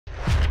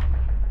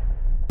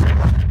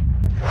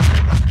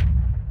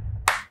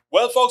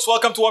Well, folks,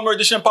 welcome to one more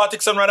edition of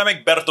Politics and Random.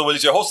 Egberto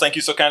Willis, your host. Thank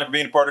you so kindly for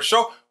being a part of the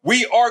show.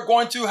 We are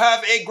going to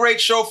have a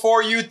great show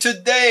for you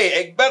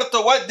today.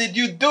 Egberto, what did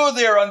you do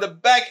there on the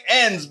back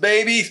ends,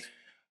 baby?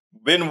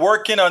 Been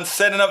working on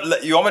setting up.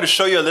 You want me to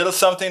show you a little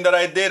something that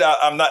I did?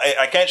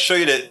 I can't show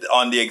you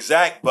on the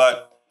exact,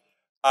 but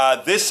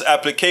this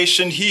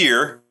application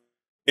here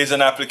is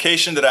an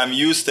application that I'm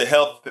used to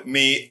help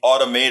me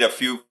automate a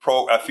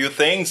few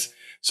things.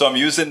 So I'm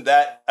using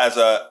that as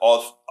a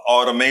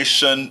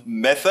automation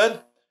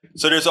method.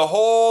 So there's a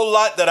whole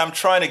lot that I'm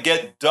trying to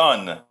get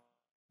done.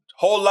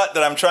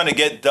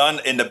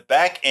 In the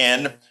back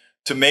end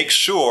to make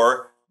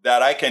sure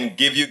that I can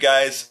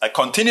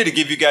continue to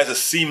give you guys a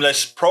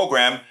seamless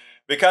program,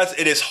 because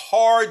it is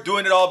hard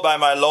doing it all by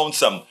my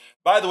lonesome.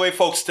 By the way,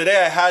 folks,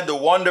 today I had the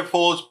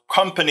wonderful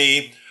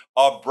company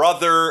of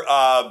brother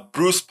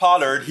Bruce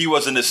Pollard. He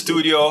was in the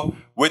studio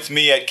with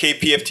me at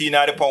KPFT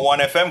 90.1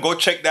 FM. Go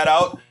check that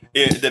out.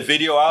 The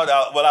video out.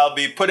 I'll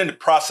be putting the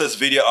process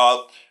video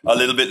out a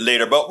little bit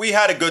later, but we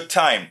had a good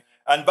time.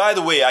 And by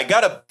the way, I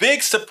got a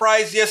big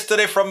surprise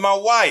yesterday from my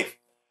wife.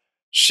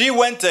 She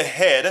went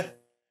ahead.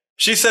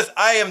 She says,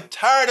 I am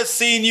tired of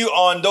seeing you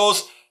on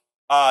those,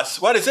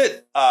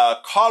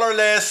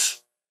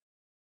 collarless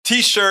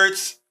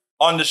t-shirts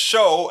on the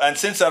show. And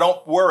since I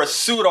don't wear a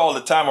suit all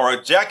the time or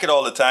a jacket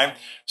all the time,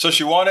 so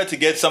she wanted to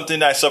get something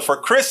nice. So for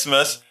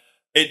Christmas,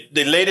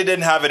 the lady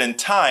didn't have it in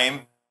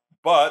time,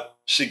 but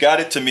she got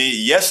it to me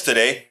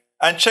yesterday.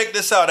 And check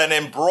this out, an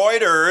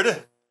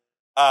embroidered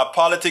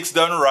Politics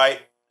Done Right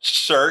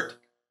shirt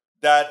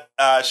that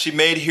she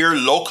made here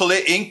locally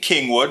in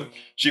Kingwood.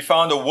 She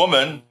found a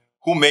woman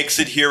who makes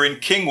it here in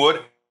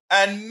Kingwood.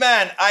 And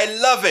man, I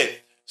love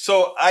it.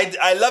 So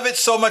I love it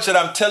so much that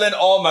I'm telling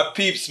all my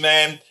peeps,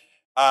 man,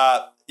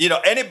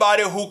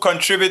 anybody who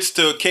contributes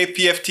to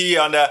KPFT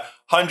on the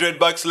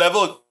 $100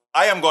 level,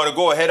 I am going to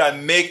go ahead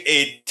and make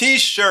a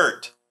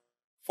t-shirt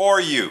for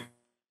you.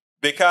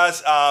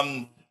 Because,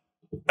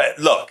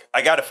 look,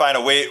 I got to find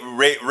a way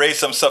to raise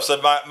some stuff.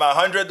 So my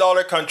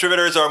 $100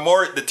 contributors or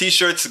more, the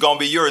t-shirts are going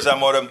to be yours. I'm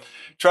going to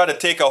try to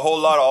take a whole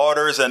lot of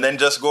orders and then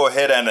just go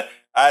ahead and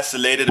ask the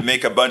lady to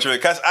make a bunch of it.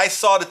 Because I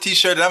saw the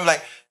t-shirt and I'm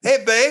like,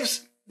 hey,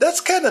 babes,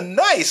 that's kind of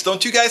nice.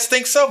 Don't you guys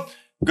think so?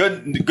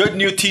 Good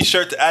new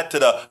t-shirt to add to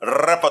the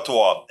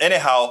repertoire.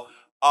 Anyhow,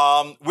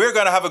 we're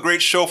going to have a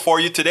great show for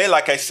you today.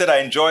 Like I said, I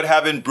enjoyed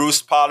having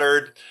Bruce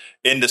Pollard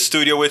in the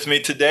studio with me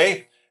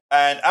today.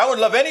 And I would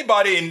love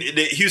anybody in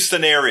the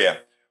Houston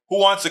area who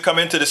wants to come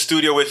into the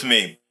studio with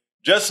me.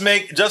 Just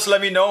let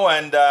me know,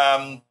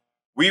 and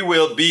we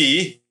will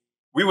be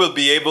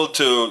able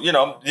to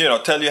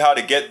tell you how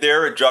to get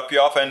there, drop you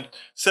off, and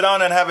sit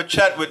down and have a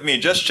chat with me.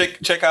 Just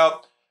check it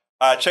out.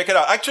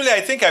 Actually,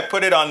 I think I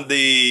put it on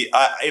the.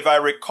 If I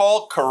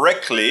recall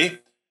correctly,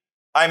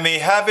 I may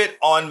have it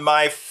on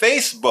my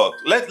Facebook.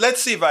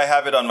 Let's see if I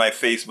have it on my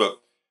Facebook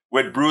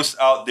with Bruce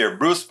out there.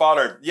 Bruce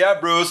Pollard. Yeah,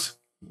 Bruce.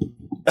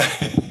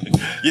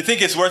 You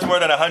think it's worth more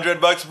than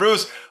 $100,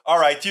 Bruce? All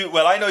right.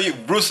 I know you.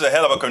 Bruce is a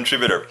hell of a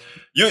contributor.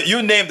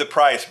 You name the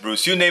price,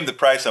 Bruce. You name the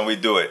price and we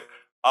do it.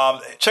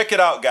 Check it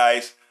out,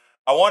 guys.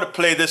 I want to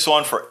play this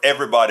one for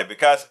everybody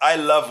because I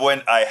love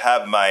when I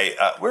have my,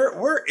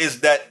 where is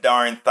that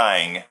darn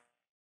thing?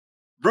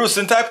 Bruce,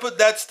 didn't I put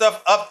that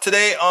stuff up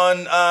today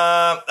on,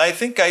 I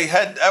think I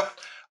had,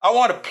 I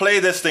want to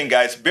play this thing,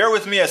 guys. Bear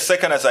with me a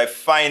second as I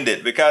find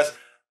it, because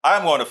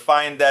I'm going to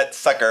find that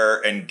sucker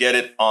and get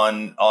it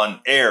on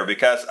air,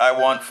 because I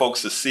want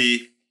folks to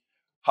see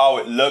how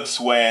it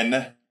looks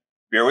when,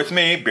 bear with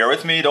me,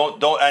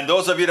 don't, and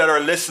those of you that are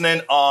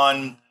listening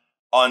on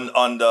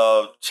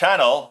the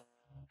channel,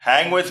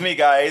 hang with me,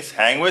 guys,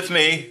 hang with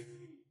me,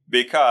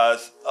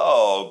 because,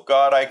 oh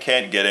God, I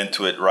can't get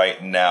into it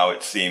right now.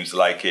 It seems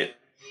like it.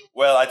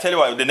 Well, I tell you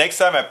what, the next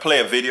time I play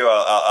a video,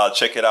 I'll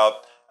check it out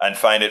and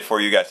find it for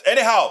you guys.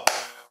 Anyhow,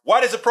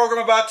 what is the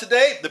program about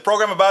today? The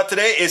program about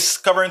today is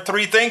covering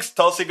three things.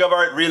 Tulsi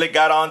Gabbard really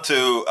got on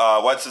to,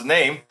 what's his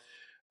name?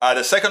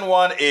 The second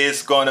one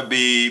is going to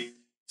be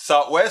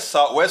Southwest.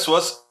 Southwest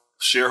was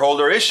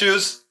shareholder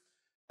issues.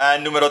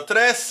 And numero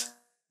tres,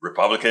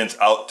 Republicans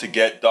out to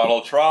get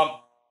Donald Trump.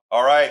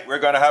 All right, we're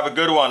going to have a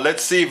good one.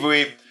 Let's see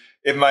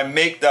if my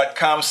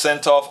make.com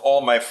sent off all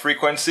my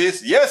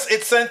frequencies. Yes,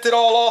 it sent it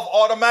all off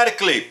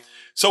automatically.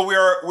 So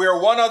we're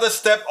one other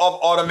step of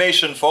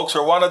automation, folks.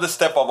 We're one other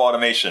step of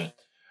automation.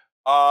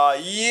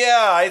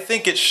 Yeah, I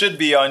think it should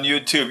be on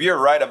YouTube. You're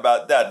right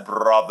about that,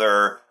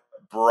 brother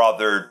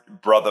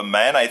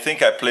man. I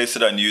think I placed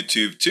it on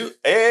YouTube too.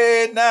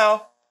 And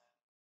now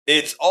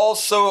it's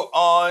also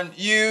on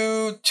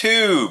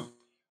YouTube.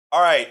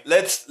 All right,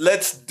 let's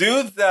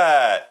do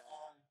that.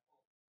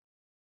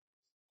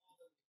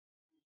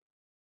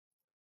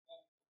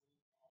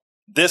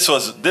 This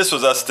was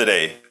us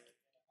today.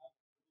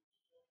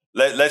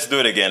 Let's do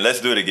it again.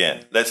 Let's do it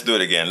again. Let's do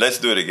it again. Let's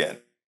do it again.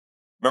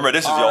 Remember,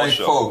 this is your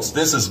show. Folks,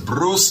 this is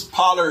Bruce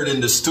Pollard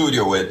in the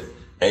studio with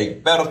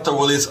Egberto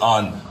Willis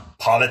on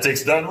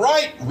Politics Done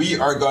Right. We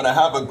are going to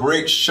have a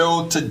great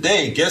show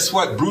today. Guess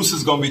what Bruce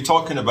is going to be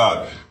talking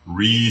about?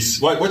 What you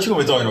going to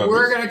be talking about,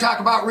 We're going to talk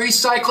about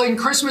recycling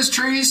Christmas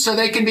trees so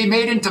they can be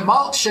made into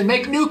mulch and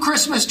make new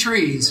Christmas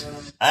trees.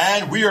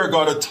 And we are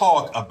going to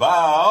talk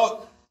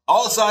about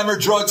Alzheimer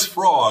drugs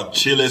fraud,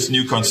 Chile's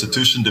new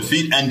constitution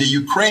defeat, and the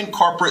Ukraine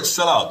corporate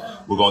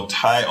sellout. We're going to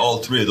tie all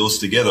three of those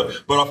together.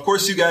 But of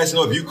course, you guys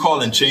know if you call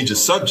and change the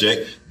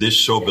subject, this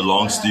show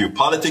belongs to you.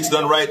 Politics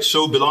Done Right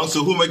show belongs to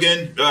whom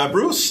again,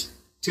 Bruce?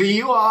 To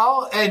you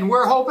all, and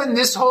we're hoping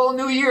this whole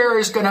new year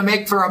is going to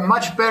make for a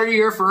much better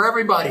year for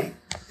everybody.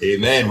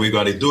 Amen. We're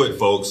going to do it,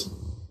 folks.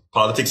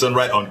 Politics Done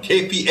Right on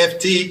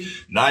KPFT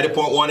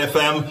 90.1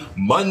 FM,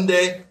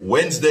 Monday,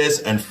 Wednesdays,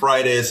 and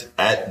Fridays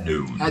at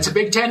noon. That's a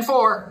big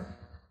 10-4.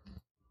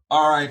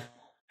 All right.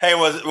 Hey,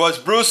 was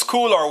Bruce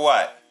cool or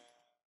what?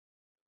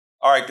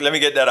 All right, let me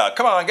get that out.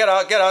 Come on, get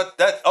out.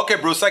 Okay,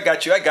 Bruce, I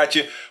got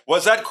you.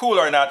 Was that cool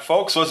or not,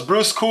 folks? Was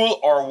Bruce cool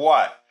or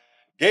what?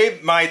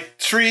 Gave my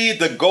tree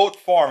the goat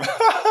form.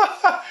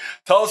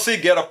 Tulsi,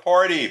 get a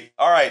party.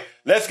 All right,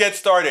 let's get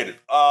started.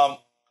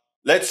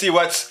 Let's see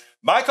what's...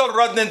 Michael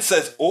Rudnan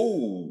says,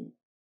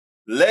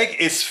 leg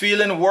is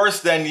feeling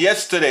worse than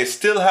yesterday.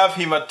 Still have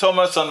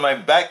hematomas on my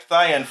back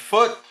thigh and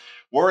foot.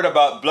 Worried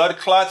about blood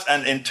clots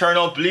and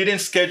internal bleeding.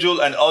 Schedule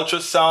an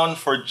ultrasound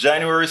for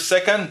January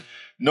 2nd.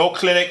 No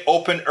clinic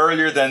open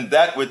earlier than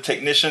that with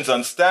technicians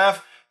on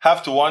staff.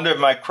 Have to wonder if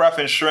my crop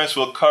insurance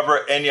will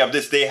cover any of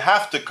this. They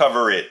have to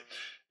cover it.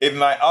 If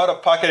my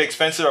out-of-pocket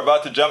expenses are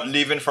about to jump,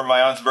 leaving for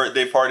my aunt's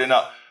birthday party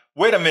now.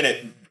 Wait a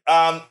minute.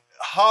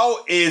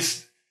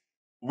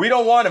 We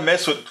don't want to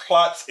mess with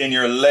clots in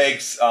your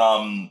legs,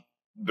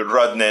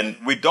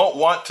 Rudnan. We don't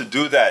want to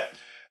do that.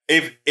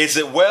 If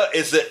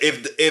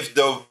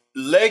the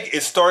leg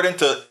is starting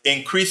to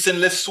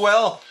increasingly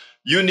swell,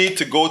 you need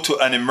to go to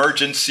an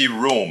emergency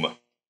room.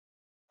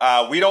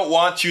 We don't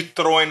want you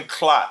throwing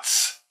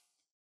clots.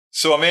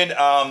 So,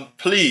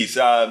 please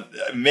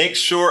make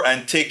sure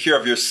and take care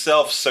of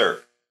yourself,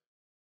 sir.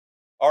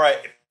 All right.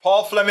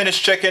 Paul Fleming is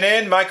checking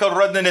in. Michael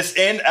Rudnan is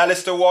in.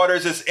 Alistair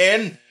Waters is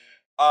in.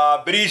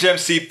 Bridge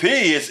MCP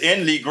is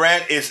in. Lee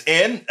Grant is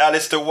in.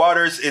 Alistair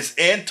Waters is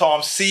in.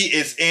 Tom C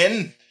is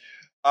in.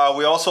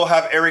 We also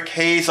have Eric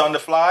Hayes on the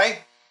fly.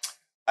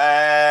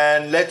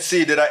 And let's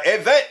see,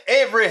 Yvette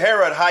Avery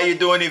Herod. How you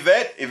doing,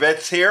 Yvette?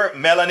 Yvette's here.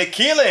 Melanie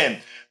Keelan,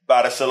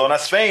 Barcelona,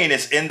 Spain,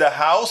 is in the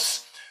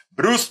house.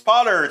 Bruce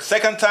Pollard,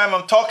 second time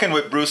I'm talking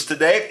with Bruce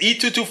today.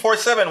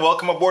 E2247,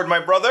 welcome aboard, my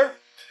brother.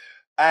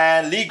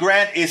 And Lee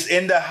Grant is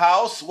in the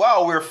house.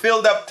 Wow, we're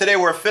filled up today.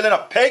 We're filling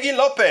up. Peggy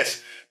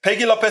Lopez.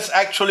 Peggy Lopez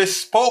actually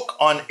spoke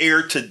on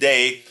air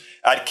today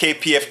at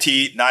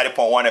KPFT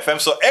 90.1 FM.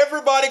 So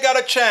everybody got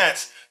a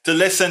chance to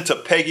listen to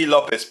Peggy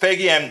Lopez.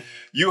 Peggy, and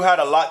you had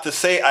a lot to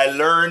say. I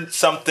learned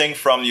something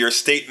from your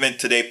statement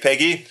today,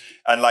 Peggy.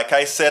 And like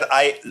I said,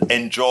 I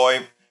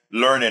enjoy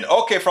learning.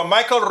 Okay, from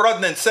Michael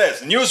Rudnan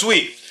says,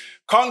 Newsweek.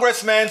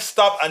 Congressman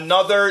stop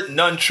another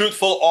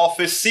non-truthful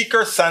office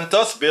seeker.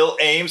 Santos bill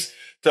aims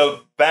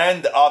to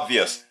ban the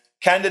obvious.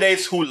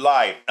 Candidates who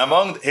lied.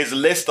 Among his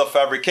list of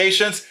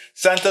fabrications,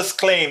 Santos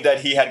claimed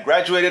that he had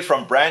graduated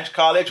from Branch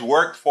College,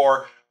 worked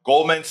for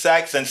Goldman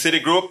Sachs and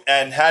Citigroup,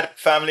 and had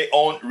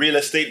family-owned real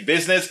estate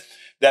business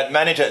that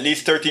managed at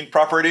least 13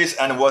 properties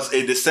and was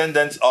a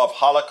descendant of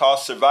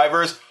Holocaust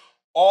survivors.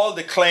 All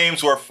the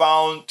claims were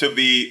found to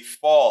be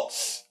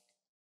false.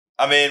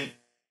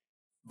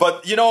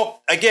 But,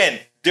 again,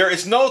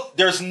 there's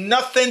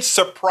nothing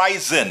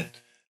surprising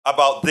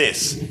about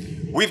this.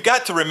 We've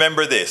got to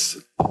remember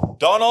this.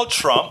 Donald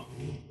Trump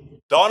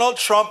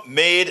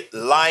made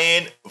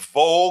lying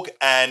vogue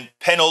and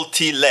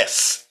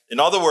penalty-less. In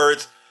other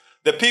words,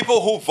 the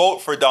people who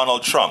vote for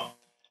Donald Trump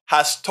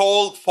has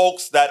told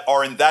folks that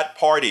are in that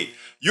party,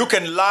 you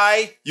can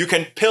lie, you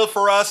can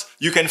pilfer us,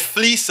 you can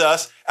fleece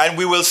us, and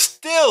we will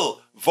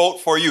still vote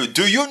for you.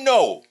 Do you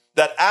know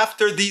that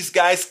after these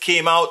guys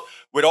came out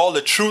with all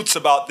the truths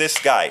about this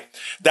guy,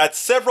 that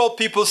several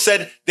people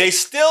said they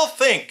still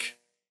think,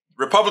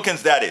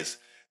 Republicans that is,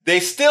 they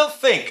still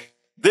think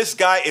this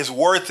guy is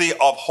worthy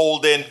of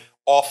holding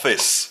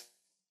office.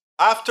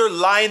 After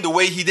lying the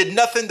way he did,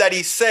 nothing that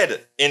he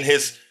said in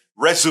his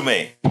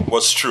resume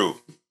was true.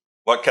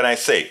 What can I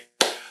say?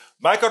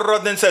 Michael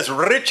Rodden says,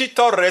 Richie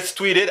Torres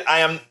tweeted,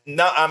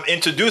 I'm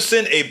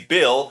introducing a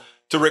bill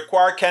to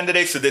require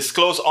candidates to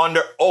disclose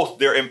under oath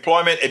their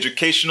employment,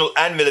 educational,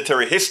 and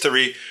military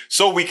history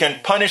so we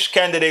can punish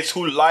candidates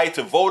who lie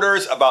to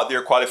voters about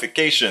their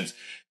qualifications.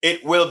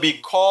 It will be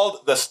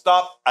called the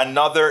Stop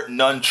Another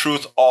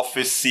Non-Truth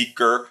Office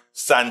Seeker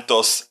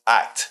Santos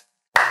Act.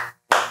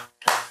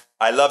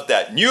 I love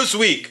that.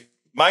 Newsweek,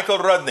 Michael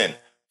Rudnan,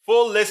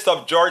 full list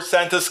of George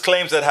Santos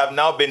claims that have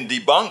now been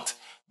debunked.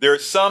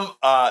 There's some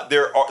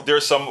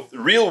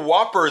real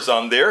whoppers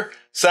on there.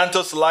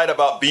 Santos lied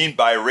about being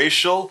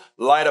biracial,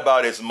 lied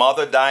about his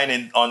mother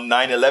dying on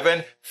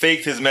 9/11,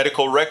 faked his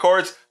medical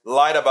records,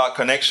 lied about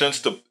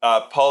connections to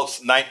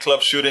Pulse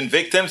nightclub shooting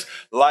victims,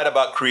 lied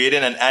about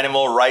creating an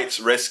animal rights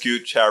rescue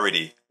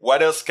charity.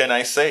 What else can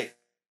I say?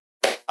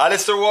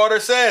 Alistair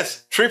Waters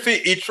says,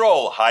 Triffy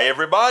E-Troll. Hi,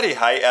 everybody.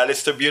 Hi,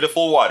 Alistair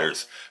Beautiful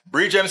Waters.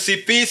 Bridge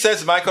MCP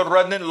says, Michael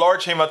Rudnin,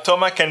 large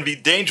hematoma can be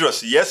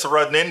dangerous. Yes,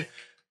 Rudnin.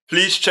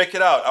 Please check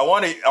it out.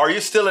 Are you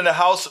still in the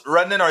house,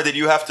 Rudnin, or did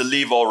you have to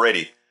leave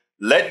already?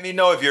 Let me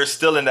know if you're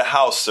still in the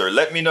house, sir.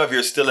 Let me know if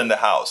you're still in the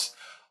house.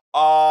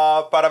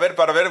 Paul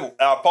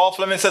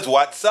Fleming says,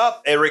 what's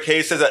up? Eric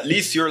Hayes says, at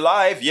least you're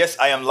live. Yes,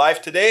 I am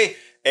live today.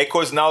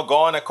 Echo is now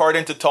gone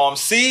according to Tom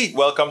C.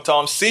 Welcome,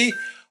 Tom C.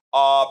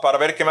 Para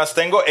ver qué más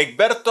tengo.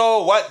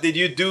 Egberto, what did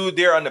you do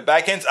there on the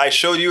back ends? I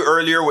showed you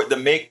earlier with the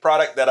Make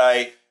product that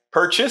I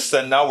purchased,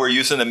 and now we're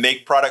using the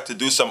Make product to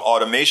do some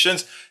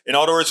automations. In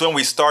other words, when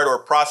we start our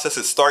process,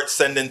 it starts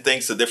sending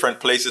things to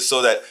different places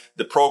so that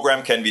the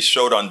program can be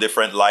showed on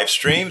different live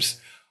streams.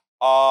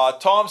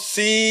 Tom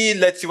C,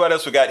 let's see what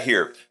else we got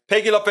here.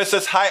 Peggy Lopez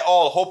says, hi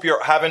all, hope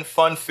you're having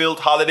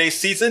fun-filled holiday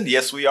season.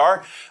 Yes, we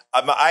are.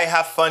 I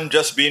have fun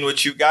just being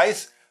with you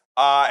guys.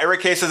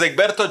 Eric K says,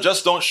 Egberto,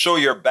 just don't show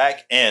your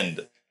back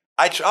end.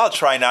 I'll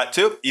try not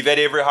to. Yvette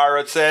Avery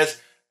Harrod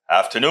says,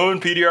 afternoon,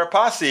 PDR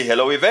Posse.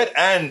 Hello, Yvette.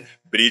 And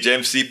Bridge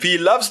MCP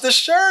loves the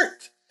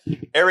shirt.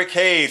 Eric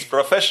Hayes,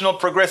 Professional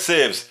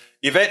Progressives.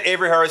 Yvette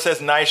Avery Harrod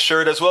says, nice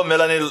shirt as well.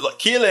 Melanie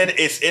Keelan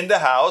is in the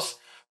house.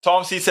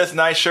 Tom C says,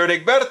 nice shirt,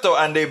 Egberto.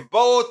 And a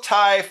bow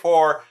tie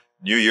for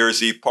New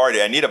Year's Eve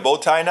party. I need a bow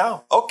tie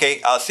now?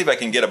 Okay, I'll see if I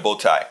can get a bow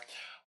tie.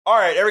 All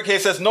right, Eric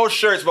Hayes says, no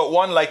shirts, but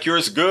one like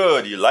yours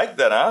good. You like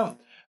that, huh?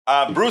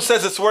 Bruce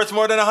says it's worth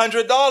more than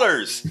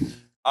 $100.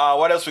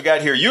 What else we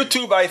got here?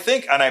 YouTube, I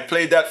think, and I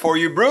played that for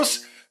you,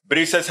 Bruce. But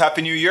he says,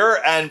 Happy New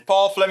Year. And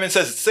Paul Fleming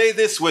says, say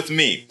this with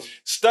me.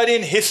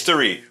 Studying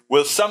history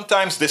will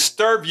sometimes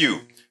disturb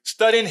you.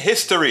 Studying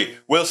history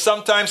will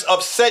sometimes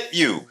upset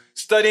you.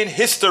 Studying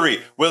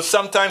history will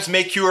sometimes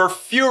make you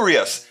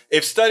furious.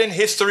 If studying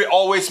history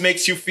always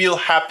makes you feel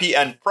happy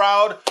and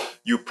proud,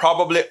 you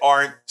probably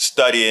aren't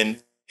studying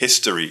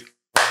history.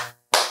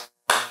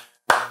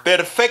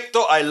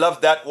 Perfecto. I love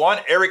that one.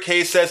 Eric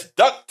Hayes says,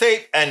 duct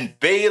tape and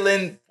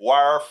baling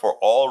wire for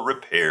all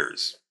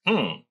repairs.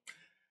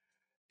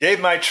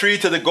 Gave my tree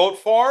to the goat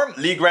farm.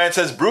 Lee Grant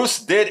says, Bruce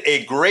did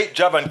a great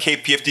job on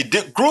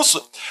KPFT.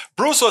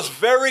 Bruce was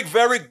very,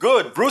 very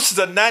good. Bruce is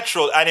a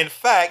natural. And in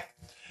fact,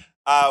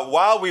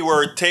 while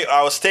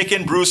I was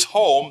taking Bruce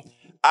home,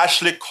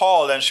 Ashley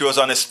called and she was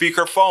on a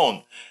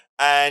speakerphone.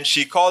 And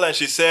she called and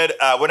she said,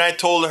 when I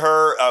told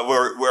her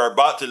we're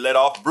about to let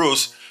off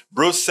Bruce,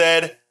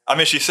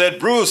 she said,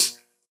 Bruce,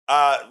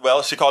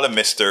 she called him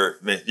Mr.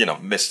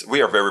 Mr.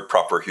 We are very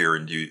proper here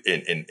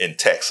in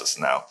Texas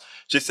now.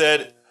 She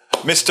said,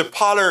 Mr.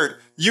 Pollard,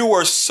 you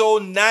were so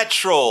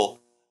natural.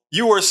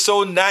 You were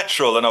so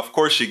natural. And of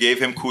course, she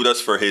gave him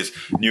kudos for his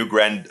new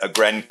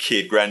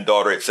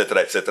granddaughter,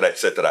 etc., etc.,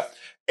 etc.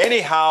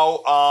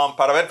 Anyhow,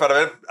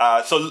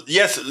 so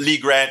yes, Lee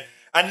Grant.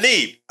 And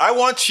Lee, I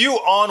want you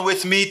on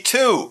with me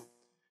too.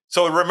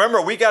 So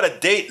remember, we got a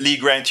date, Lee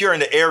Grant. You're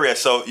in the area,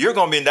 so you're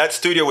going to be in that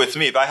studio with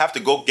me. If I have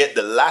to go get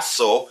the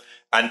lasso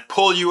and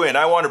pull you in,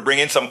 I want to bring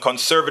in some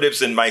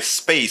conservatives in my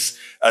space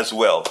as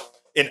well,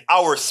 in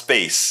our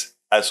space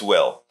as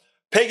well.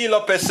 Peggy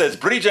Lopez says,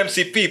 Bridge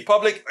MCP,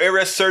 public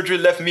area surgery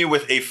left me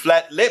with a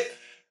flat lip.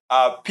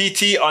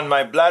 PT on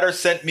my bladder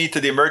sent me to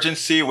the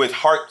emergency with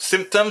heart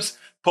symptoms.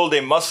 Pulled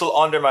a muscle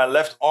under my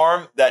left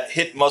arm that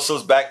hit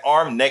muscles back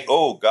arm, neck.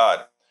 Oh,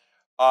 God.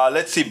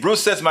 Let's see.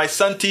 Bruce says, my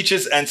son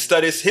teaches and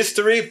studies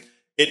history.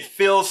 It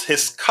fills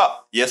his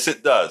cup. Yes,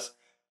 it does.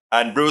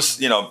 And Bruce,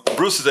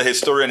 Bruce is a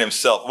historian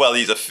himself. Well,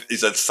 he's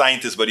a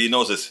scientist, but he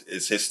knows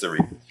his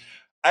history.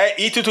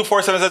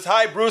 E2247 says,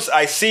 hi, Bruce.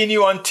 I seen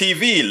you on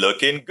TV.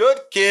 Looking good,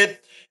 kid.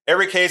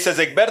 Eric Hayes says,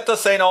 Egberto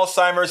saying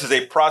Alzheimer's is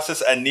a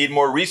process and need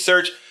more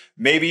research.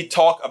 Maybe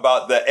talk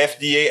about the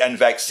FDA and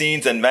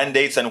vaccines and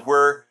mandates and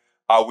where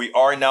we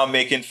are now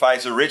making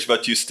Pfizer rich,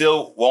 but you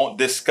still won't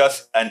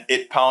discuss an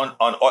 £8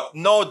 on oil.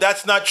 No,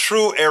 that's not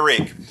true,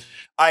 Eric.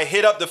 I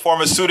hit up the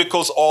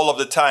pharmaceuticals all of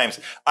the times.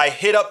 I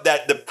hit up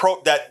that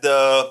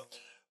the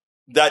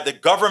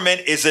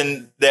government is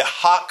in the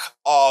hock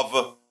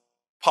of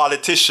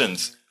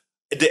politicians.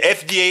 The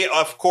FDA,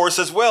 of course,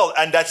 as well.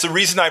 And that's the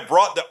reason I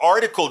brought the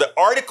article. The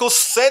article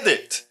said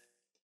it.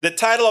 The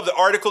title of the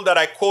article that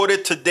I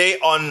quoted today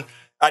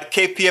at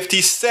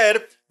KPFT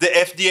said the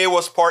FDA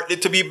was partly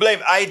to be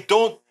blamed.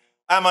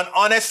 I'm an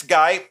honest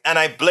guy and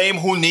I blame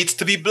who needs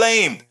to be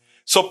blamed.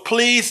 So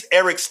please,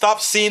 Eric, stop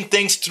seeing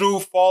things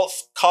through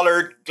false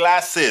colored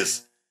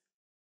glasses.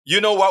 You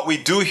know what we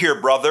do here,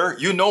 brother.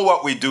 You know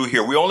what we do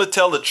here. We only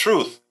tell the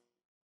truth.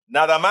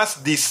 Nada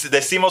más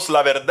decimos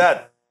la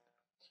verdad.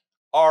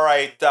 All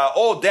right.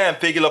 Damn,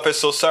 Peggy Lopez,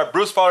 so sorry.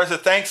 Bruce Fowler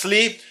said, thanks,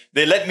 Lee.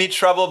 They let me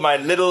travel my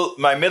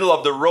middle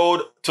of the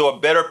road to a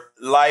better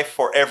life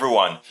for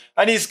everyone.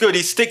 And he's good.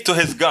 He stick to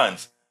his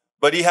guns.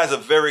 But he has a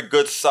very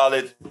good,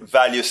 solid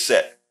value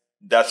set.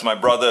 That's my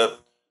brother,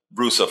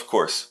 Bruce, of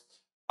course.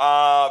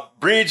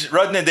 Bridge,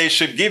 Rudney, they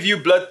should give you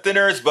blood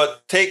thinners,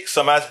 but take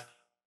some.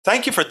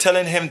 Thank you for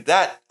telling him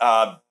that,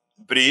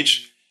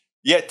 Bridge.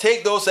 Yeah,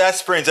 take those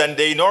aspirins. And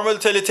they normally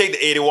tell you to take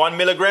the 81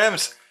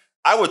 milligrams.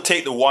 I would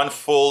take the one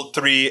full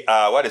 3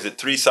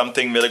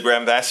 something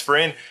milligram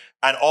aspirin.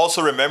 And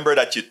also remember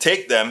that you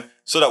take them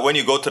so that when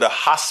you go to the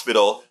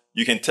hospital,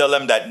 you can tell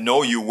them that,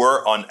 no, you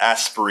were on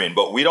aspirin.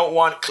 But we don't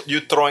want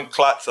you throwing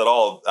clots at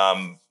all,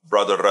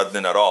 Brother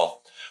Rudnin, at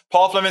all.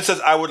 Paul Fleming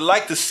says, I would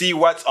like to see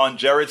what's on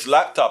Jared's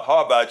laptop.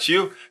 How about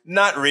you?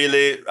 Not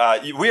really.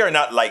 We are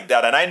not like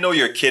that. And I know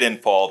you're kidding,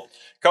 Paul,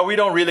 because we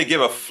don't really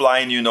give a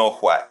flying you know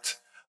what.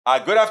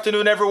 Good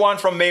afternoon, everyone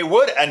from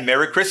Maywood, and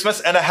Merry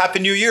Christmas and a Happy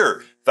New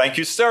Year. Thank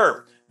you,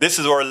 sir. This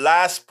is our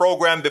last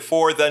program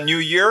before the new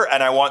year,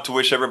 and I want to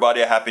wish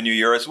everybody a Happy New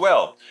Year as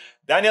well.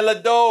 Daniel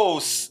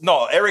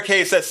Eric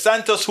Hayes says,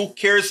 Santos, who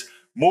cares?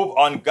 Move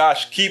on.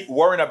 Gosh, keep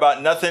worrying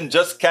about nothing.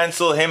 Just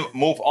cancel him.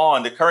 Move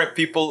on. The current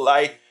people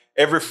lie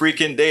every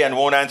freaking day and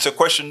won't answer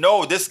question.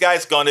 No, this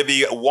guy's going to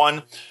be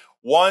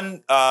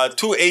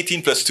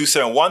 218 plus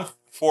 27,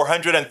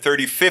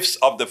 435th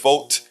of the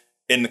vote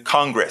in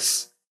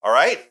Congress. All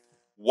right?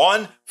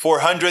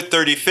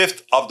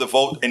 435th of the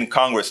vote in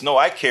Congress. No,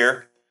 I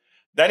care.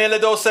 Daniel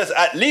Ledo says,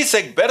 at least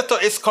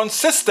Egberto is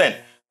consistent.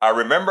 I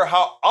remember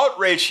how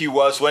outraged he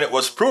was when it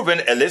was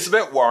proven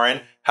Elizabeth Warren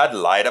had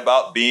lied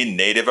about being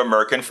Native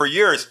American for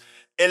years.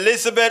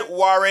 Elizabeth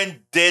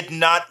Warren did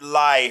not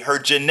lie. Her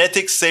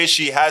genetics say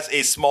she has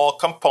a small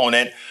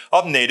component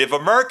of Native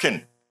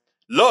American.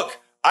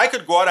 Look, I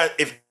could go out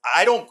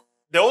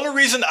the only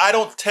reason I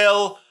don't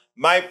tell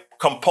my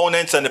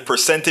components and the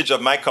percentage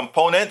of my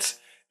components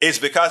is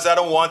because I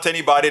don't want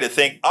anybody to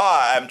think,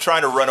 I'm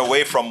trying to run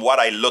away from what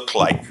I look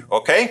like,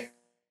 okay?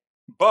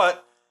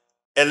 But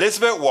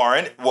Elizabeth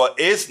Warren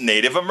is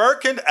Native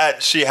American.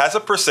 She has a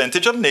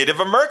percentage of Native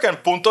American,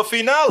 punto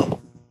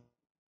final.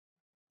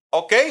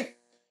 Okay?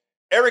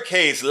 Eric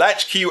Hayes,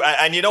 latchkey,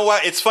 and you know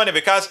what? It's funny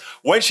because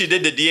when she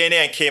did the DNA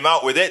and came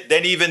out with it,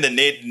 then even the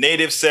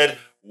natives said,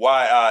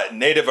 why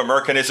Native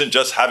American isn't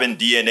just having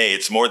DNA,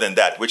 it's more than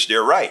that, which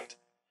they're right.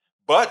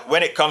 But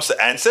when it comes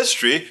to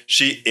ancestry,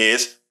 she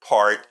is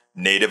part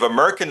Native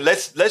American.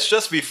 Let's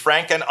just be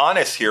frank and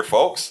honest here,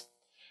 folks.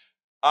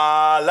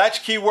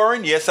 Latchkey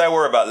Warren, yes, I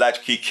worry about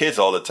latchkey kids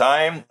all the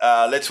time.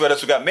 Let's see what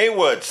else we got.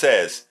 Maywood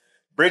says,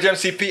 Bridge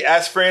MCP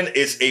aspirin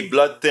is a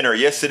blood thinner.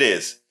 Yes, it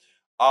is.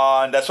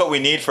 And that's what we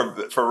need for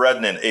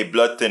Rednan, a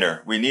blood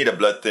thinner. We need a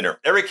blood thinner.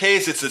 Eric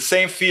Hayes, it's the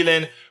same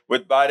feeling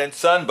with Biden's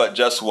son, but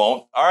just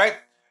won't. All right.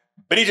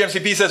 Bridge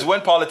MCP says,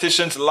 when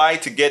politicians lie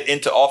to get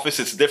into office,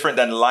 it's different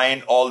than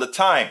lying all the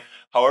time.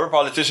 However,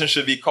 politicians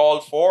should be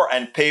called for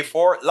and pay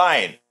for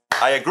lying.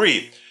 I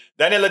agree.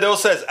 Daniel Ledo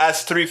says,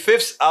 as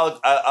 3/5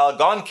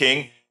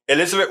 Algonquin,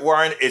 Elizabeth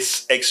Warren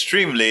is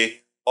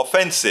extremely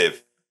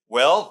offensive.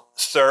 Well,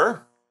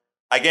 sir,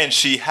 again,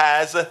 she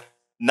has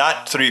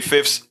not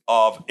 3/5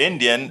 of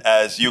Indian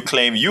as you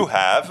claim you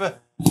have,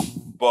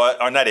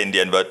 or not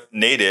Indian, but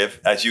Native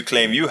as you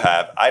claim you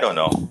have. I don't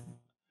know.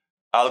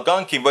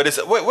 Algonquin, but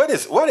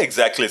what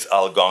exactly is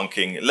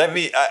Algonquin?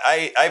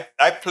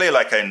 I play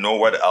like I know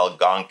what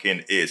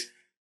Algonquin is.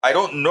 I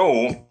don't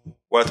know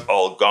what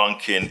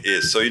Algonquin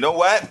is. So you know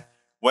what?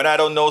 When I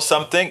don't know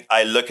something,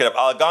 I look it up.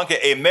 Algonquin,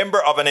 a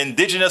member of an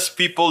indigenous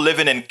people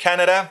living in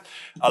Canada,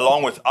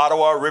 along with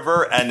Ottawa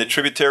River and the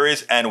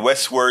tributaries and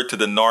westward to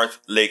the North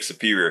Lake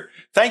Superior.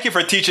 Thank you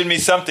for teaching me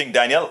something,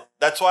 Daniel.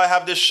 That's why I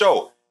have this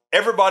show.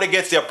 Everybody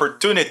gets the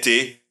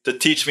opportunity to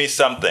teach me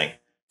something.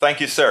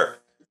 Thank you, sir.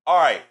 All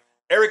right.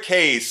 Eric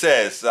Hayes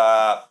says,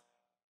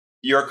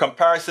 your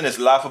comparison is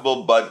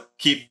laughable, but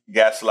keep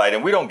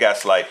gaslighting. We don't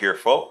gaslight here,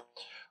 folks.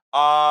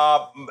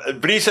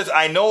 Bree says,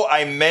 I know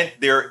I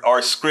meant there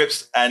are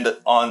scripts and the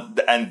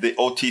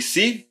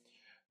OTC.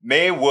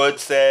 Maywood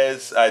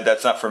says,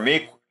 that's not for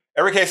me.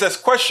 Eric Hayes says,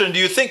 question, do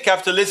you think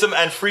capitalism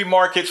and free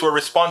markets were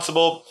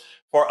responsible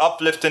for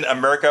uplifting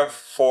America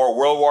for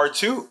World War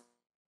II?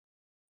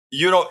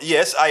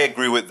 Yes, I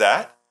agree with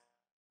that.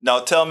 Now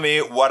tell me,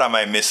 what am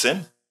I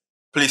missing?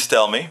 Please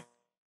tell me.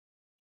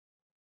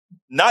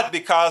 Not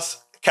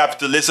because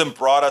capitalism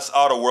brought us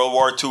out of World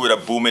War II with a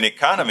booming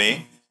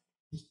economy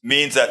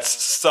means that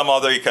some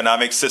other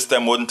economic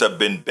system wouldn't have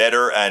been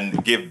better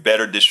and give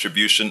better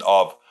distribution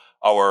of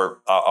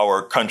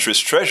our country's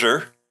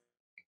treasure.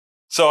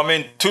 So, I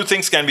mean, two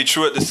things can be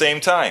true at the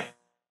same time.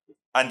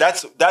 And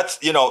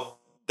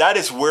that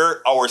is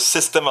where our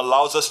system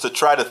allows us to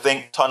try to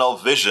think tunnel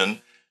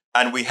vision.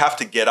 And we have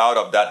to get out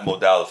of that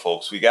modal,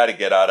 folks. We got to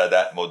get out of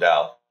that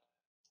modal.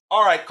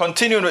 All right,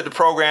 continuing with the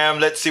program,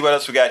 let's see what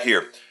else we got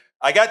here.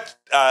 I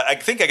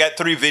think I got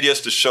 3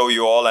 videos to show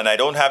you all, and I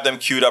don't have them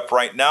queued up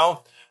right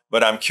now,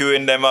 but I'm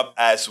queuing them up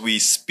as we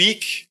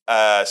speak.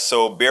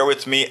 So bear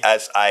with me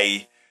as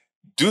I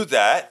do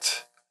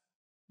that,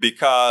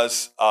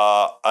 because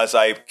as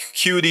I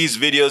queue these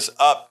videos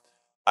up,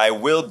 I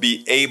will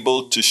be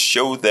able to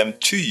show them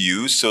to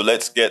you. So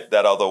let's get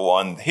that other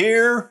one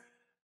here,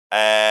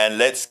 and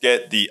let's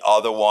get the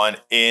other one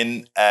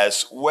in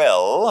as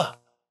well.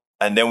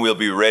 And then we'll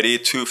be ready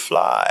to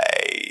fly.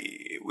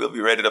 We'll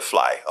be ready to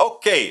fly.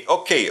 Okay.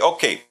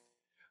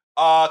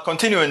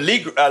 Continuing,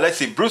 let's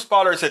see. Bruce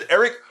Pollard said,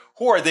 Eric,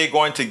 who are they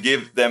going to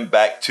give them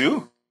back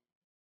to?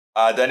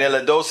 Daniel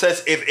Ado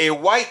says, if a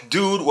white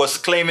dude was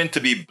claiming to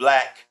be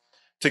black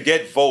to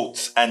get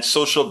votes and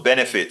social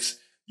benefits,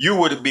 you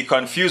would be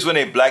confused when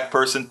a black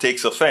person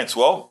takes offense.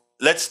 Well,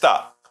 let's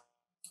stop.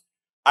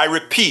 I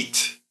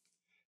repeat,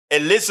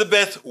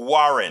 Elizabeth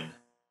Warren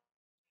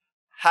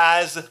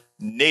has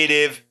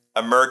Native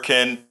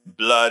American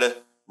blood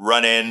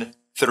running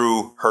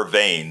through her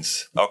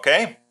veins.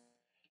 Okay?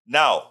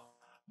 Now,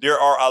 there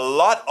are a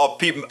lot of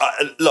people.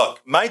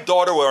 Look, my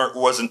daughter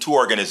was in two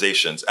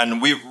organizations,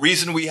 and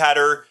reason we had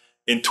her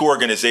in two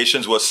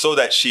organizations was so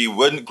that she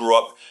wouldn't grow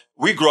up.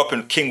 We grew up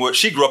in Kingwood.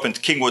 She grew up in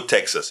Kingwood,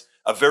 Texas,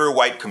 a very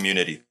white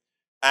community,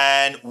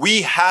 and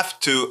we have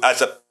to,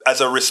 as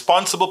a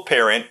responsible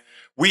parent,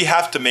 we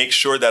have to make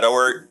sure that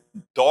our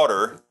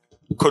daughter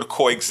could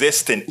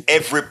coexist in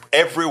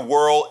every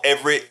world,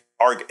 every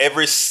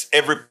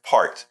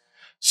part.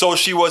 So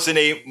she was in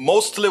a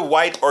mostly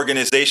white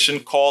organization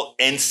called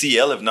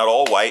NCL, if not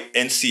all white,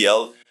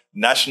 NCL,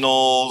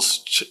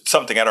 Nationals,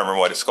 something, I don't remember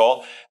what it's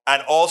called.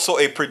 And also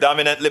a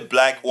predominantly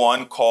black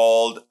one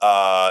called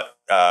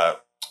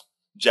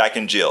Jack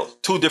and Jill.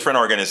 Two different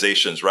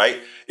organizations, right?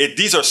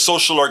 These are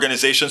social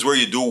organizations where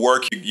you do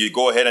work, you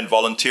go ahead and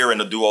volunteer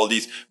and do all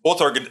these.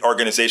 Both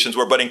organizations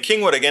were, but in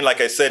Kingwood, again,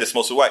 like I said, it's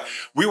mostly white.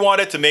 We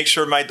wanted to make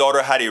sure my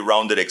daughter had a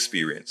rounded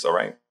experience, all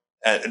right?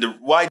 And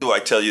why do I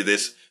tell you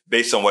this?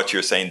 Based on what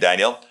you're saying,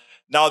 Daniel.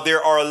 Now,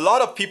 there are a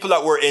lot of people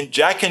that were in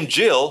Jack and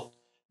Jill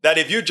that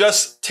if you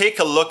just take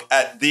a look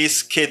at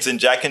these kids in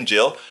Jack and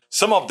Jill,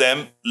 some of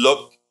them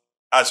look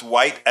as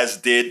white as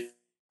did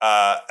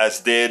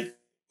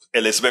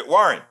Elizabeth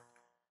Warren.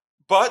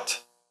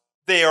 But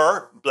they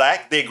are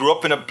black. They grew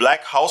up in a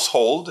black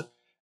household.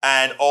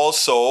 And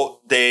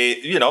also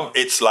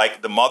it's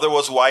like the mother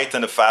was white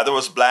and the father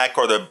was black,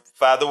 or the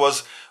father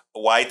was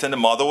white and the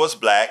mother was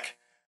black.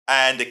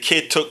 And the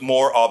kid took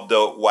more of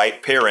the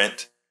white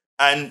parent,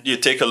 and you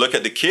take a look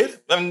at the kid,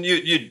 and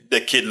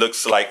the kid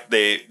looks like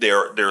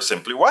they're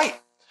simply white.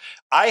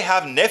 I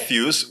have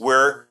nephews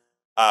where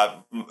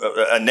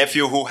a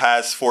nephew who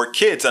has 4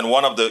 kids, and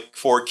one of the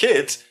 4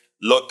 kids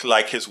look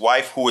like his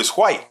wife, who is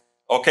white.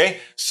 Okay,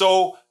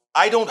 so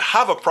I don't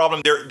have a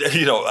problem there.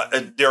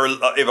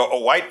 If a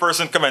white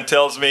person come and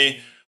tells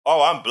me,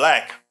 "Oh, I'm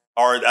black,"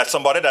 or as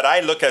somebody that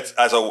I look at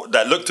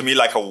that look to me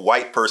like a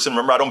white person.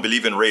 Remember, I don't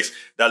believe in race.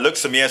 That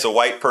looks to me as a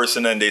white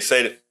person, and they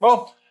say,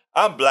 "Well,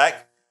 I'm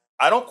black."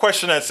 I don't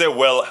question and say,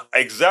 "Well,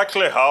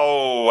 exactly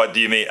how? What do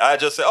you mean?" I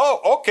just say,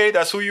 "Oh, okay,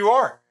 that's who you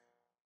are.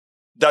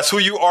 That's who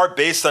you are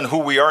based on who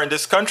we are in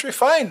this country.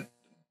 Fine.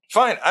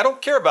 I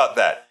don't care about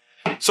that."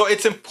 So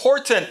it's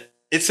important.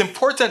 It's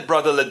important,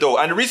 Brother Ledo.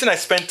 And the reason I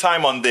spend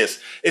time on this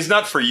is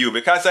not for you,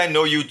 because I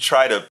know you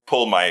try to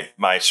pull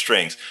my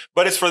strings,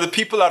 but it's for the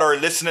people that are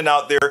listening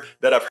out there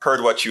that have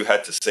heard what you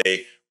had to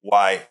say,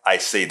 why I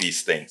say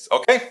these things.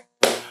 Okay?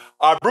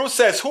 Bruce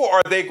says, who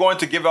are they going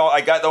to give out?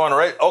 I got that one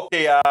right.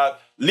 Okay.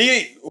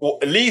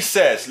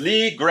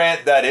 Lee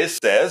Grant, that is,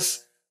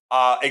 says,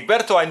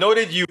 Egberto, I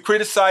noted you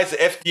criticized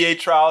the FDA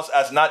trials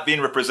as not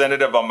being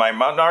representative of my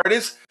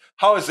minorities.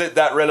 How is it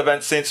that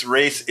relevant since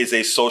race is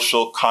a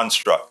social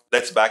construct?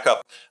 Let's back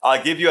up.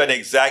 I'll give you an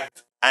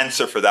exact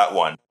answer for that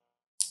one.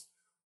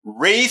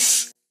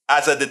 Race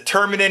as a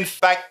determining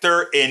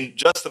factor in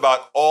just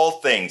about all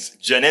things,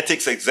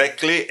 genetics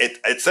exactly,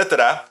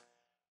 etc.,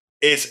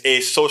 is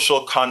a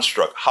social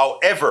construct.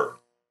 However,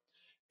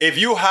 if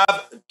you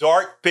have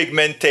dark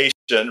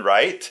pigmentation,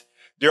 right,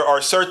 there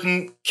are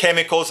certain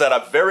chemicals that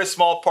a very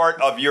small part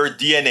of your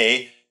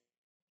DNA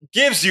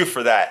gives you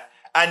for that.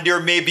 And there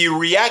may be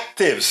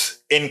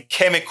reactives in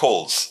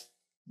chemicals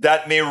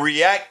that may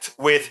react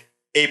with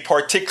a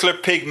particular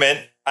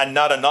pigment and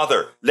not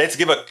another. Let's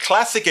give a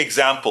classic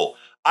example.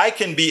 I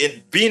can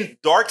be being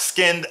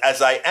dark-skinned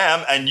as I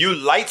am, and you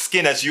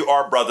light-skinned as you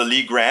are, Brother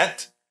Lee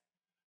Grant.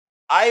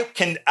 I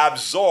can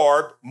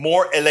absorb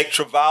more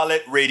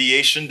ultraviolet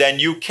radiation than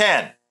you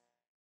can.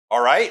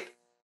 All right?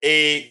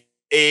 A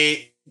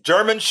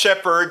German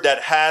Shepherd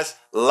that has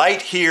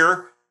light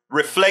hair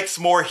reflects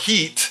more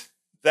heat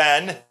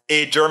than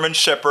a German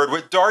Shepherd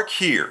with dark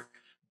hair.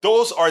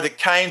 Those are the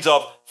kinds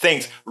of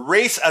things.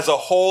 Race as a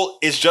whole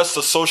is just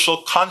a social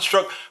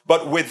construct,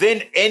 but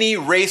within any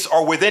race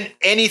or within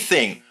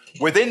anything,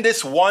 within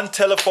this one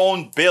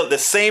telephone built, the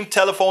same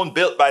telephone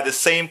built by the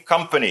same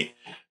company,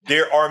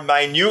 there are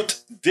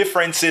minute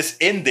differences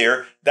in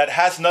there that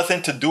has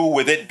nothing to do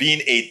with it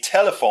being a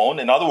telephone.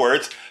 In other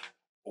words,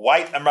 a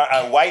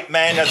white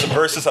man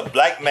versus a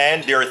black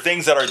man, there are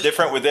things that are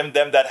different within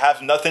them that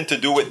have nothing to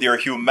do with their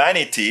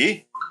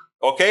humanity.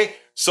 Okay,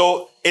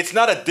 so it's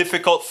not a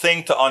difficult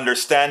thing to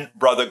understand,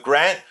 Brother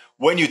Grant,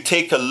 when you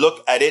take a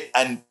look at it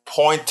and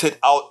point it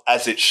out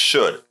as it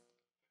should.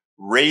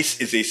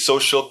 Race is a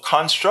social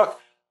construct.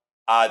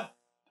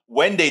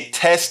 When they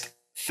test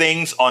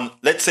things on,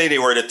 let's say they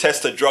were to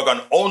test a drug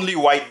on only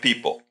white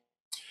people,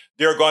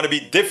 there are going to be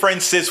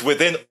differences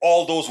within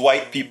all those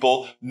white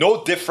people,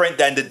 no different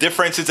than the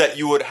differences that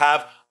you would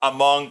have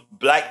among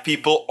black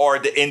people or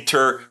the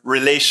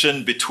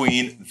interrelation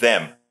between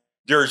them.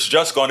 There's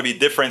just going to be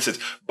differences.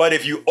 But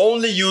if you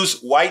only use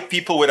white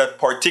people with a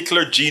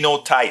particular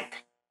genotype,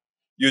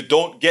 you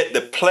don't get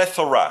the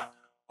plethora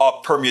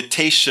of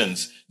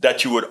permutations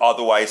that you would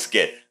otherwise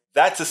get.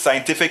 That's a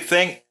scientific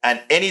thing,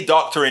 and any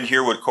doctor in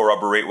here would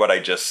corroborate what I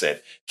just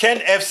said. Ken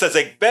F says,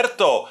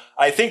 Egberto,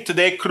 I think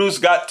today Cruz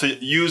got to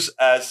you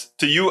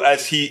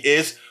as he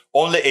is,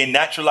 only a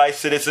naturalized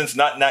citizens,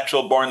 not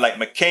natural born like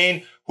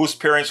McCain, whose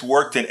parents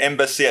worked in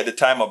embassy at the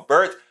time of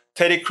birth.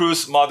 Teddy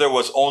Cruz's mother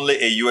was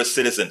only a U.S.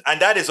 citizen, and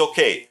that is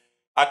okay.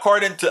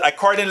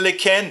 Accordingly,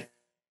 Ken,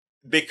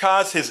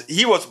 because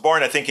he was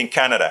born, I think, in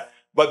Canada,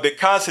 but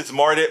because his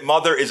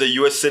mother is a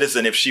U.S.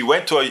 citizen, if she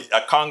went to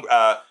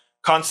a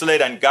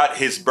consulate and got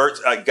his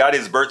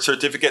birth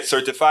certificate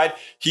certified,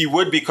 he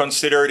would be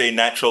considered a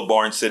natural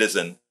born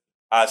citizen.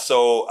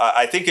 So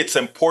I think it's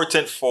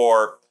important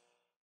for,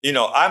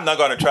 I'm not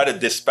going to try to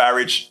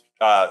disparage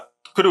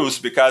Cruz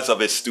because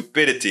of his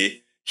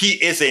stupidity. He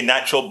is a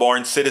natural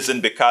born citizen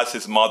because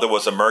his mother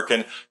was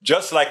American,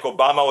 just like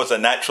Obama was a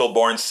natural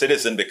born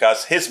citizen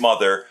because his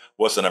mother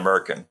was an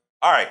American.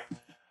 All right.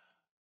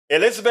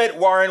 Elizabeth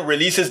Warren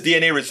releases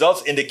DNA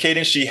results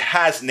indicating she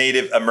has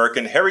Native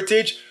American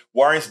heritage.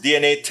 Warren's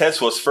DNA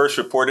test was first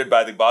reported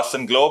by the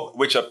Boston Globe,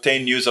 which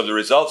obtained news of the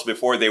results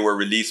before they were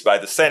released by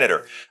the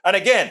senator. And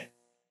again,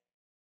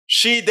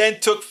 she then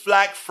took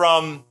flack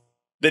from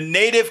the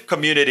Native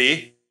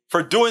community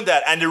for doing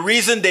that. And the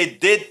reason they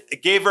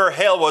gave her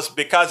hell was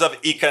because of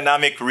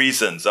economic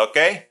reasons,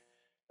 okay?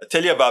 I'll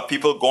tell you about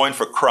people going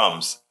for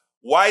crumbs.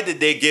 Why did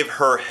they give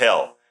her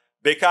hell?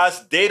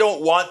 Because they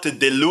don't want to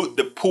dilute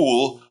the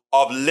pool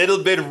of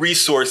little bit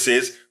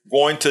resources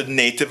going to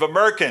Native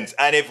Americans.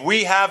 And if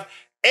we have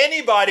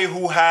anybody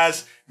who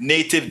has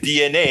Native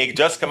DNA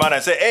just come out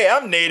and say, hey,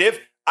 I'm Native,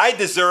 I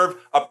deserve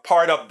a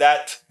part of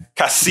that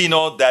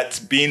casino that's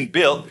being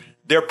built,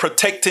 they're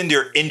protecting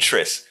their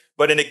interests.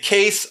 But in the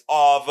case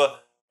of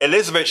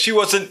Elizabeth, she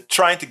wasn't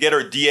trying to get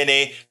her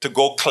DNA to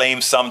go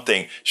claim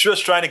something. She was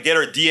trying to get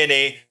her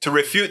DNA to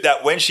refute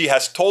that when she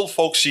has told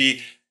folks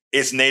she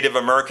is Native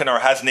American or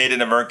has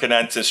Native American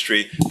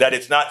ancestry, that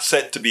it's not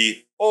said to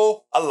be,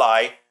 a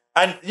lie.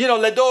 And,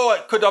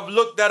 Ledo could have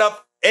looked that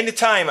up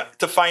anytime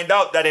to find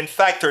out that, in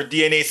fact, her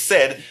DNA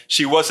said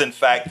she was, in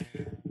fact,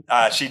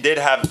 she did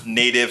have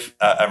Native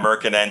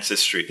American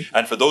ancestry.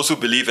 And for those who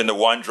believe in the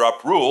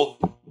one-drop rule,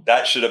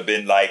 that should have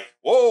been like,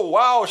 oh,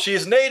 wow,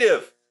 she's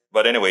Native.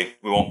 But anyway,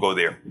 we won't go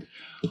there.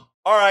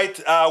 All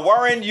right.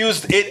 Warren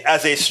used it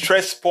as a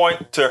stress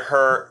point for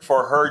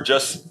her.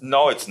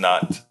 No, it's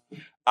not.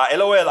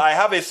 LOL, I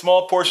have a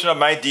small portion of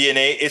my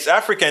DNA is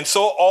African.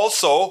 So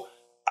also,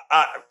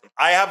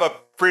 I have a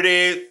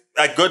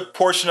good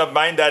portion of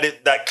mine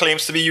that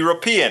claims to be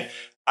European.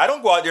 I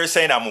don't go out there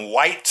saying I'm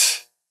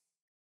white.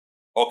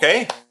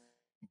 Okay?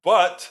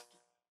 But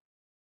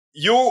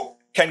you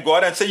can go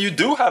out and say you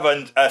do have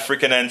an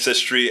African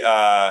ancestry,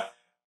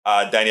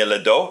 Daniel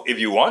Ledo, if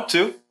you want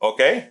to.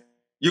 Okay?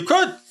 You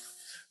could.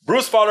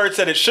 Bruce Pollard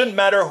said it shouldn't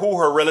matter who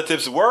her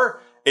relatives were.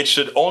 It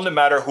should only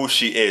matter who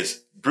she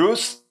is.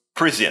 Bruce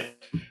Prisian.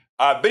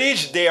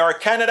 British, they are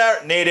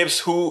Canada natives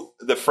who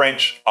the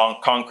French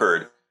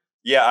conquered.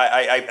 Yeah,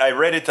 I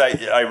read it.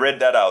 I read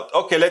that out.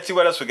 Okay, let's see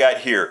what else we got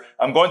here.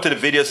 I'm going to the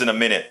videos in a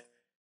minute.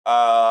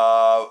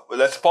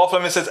 Paul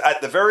Fleming says,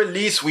 at the very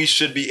least, we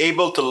should be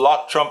able to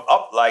lock Trump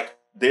up like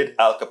did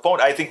Al Capone.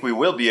 I think we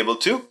will be able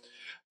to.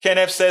 Ken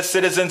F says,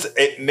 citizens,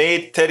 it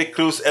made Teddy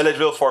Cruz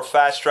eligible for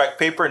fast track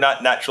paper,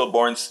 not natural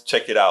borns.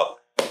 Check it out.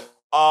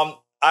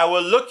 I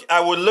will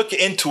look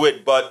into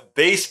it, but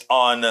based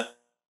on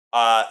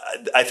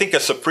I think a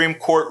Supreme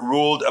Court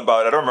ruled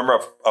about, I don't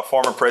remember a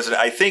former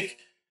president. I think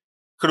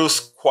Cruz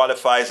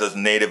qualifies as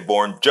native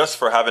born just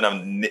for having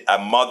a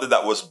mother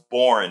that was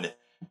born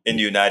in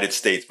the United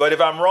States. But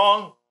if I'm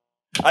wrong,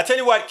 I tell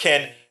you what,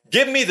 Ken,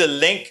 give me the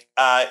link,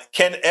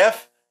 Ken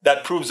F,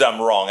 that proves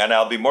I'm wrong. And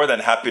I'll be more than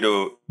happy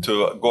to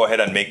go ahead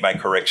and make my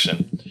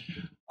correction.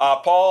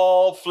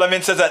 Paul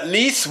Fleming says, at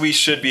least we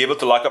should be able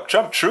to lock up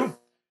Trump. True.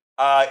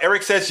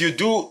 Eric says, you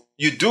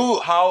do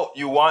how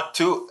you want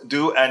to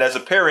do. And as a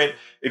parent,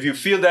 if you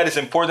feel that is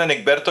important,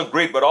 Egberto,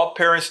 great. But all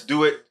parents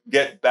do it,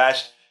 get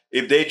bashed.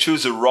 If they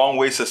choose the wrong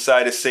way,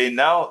 society say,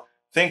 now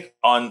think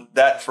on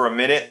that for a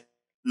minute.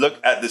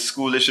 Look at the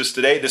school issues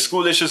today. The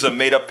school issues are a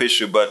made up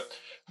issue, but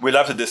we'll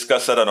have to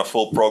discuss that on a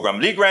full program.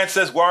 Lee Grant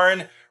says,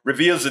 Warren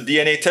reveals the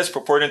DNA test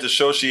purporting to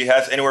show she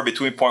has anywhere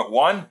between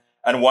 0.1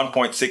 and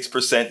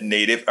 1.6%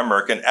 Native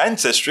American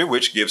ancestry,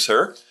 which gives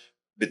her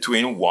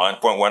between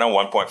 1.1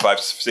 and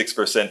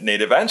 1.56%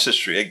 Native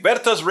ancestry.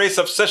 Egberto's race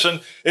obsession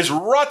is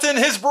rotting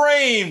his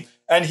brain,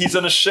 and he's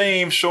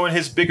unashamed, showing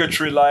his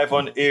bigotry live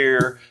on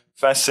air.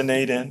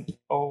 Fascinating.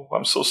 Oh,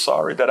 I'm so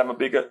sorry that I'm a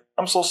bigot.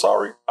 I'm so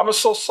sorry. I'm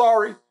so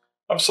sorry.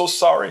 I'm so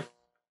sorry.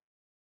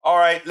 All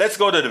right, let's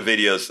go to the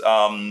videos.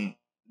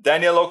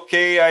 Daniel,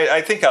 okay,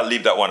 I think I'll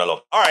leave that one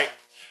alone. All right,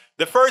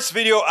 the first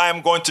video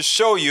I'm going to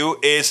show you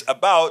is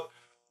about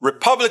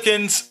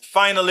Republicans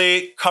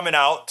finally coming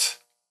out,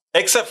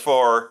 except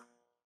for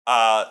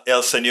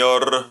El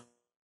Señor,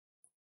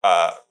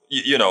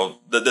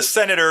 the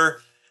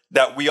senator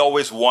that we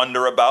always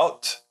wonder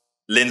about?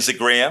 Lindsey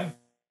Graham.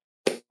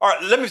 All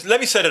right, let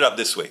me set it up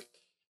this way.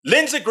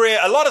 Lindsey Graham,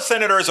 a lot of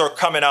senators are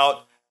coming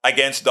out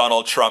against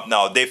Donald Trump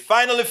now. They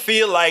finally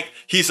feel like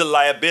he's a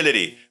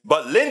liability.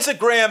 But Lindsey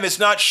Graham is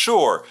not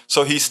sure,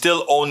 so he's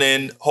still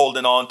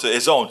holding on to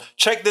his own.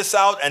 Check this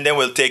out, and then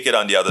we'll take it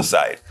on the other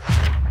side.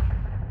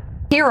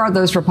 Here are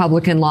those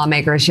Republican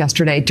lawmakers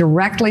yesterday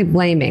directly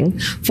blaming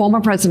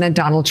former President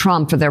Donald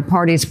Trump for their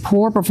party's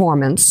poor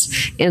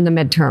performance in the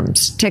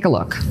midterms. Take a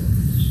look.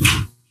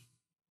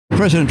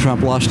 President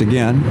Trump lost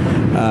again,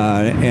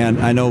 and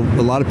I know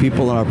a lot of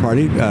people in our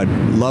party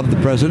love the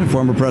president,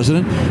 former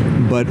president,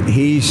 but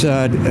he's,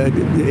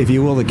 if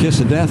you will, the kiss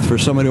of death for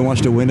somebody who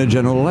wants to win a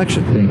general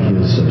election. I think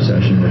his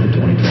obsession with the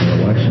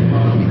 2020 election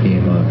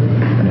became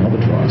an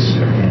albatross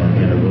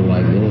and a real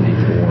liability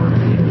for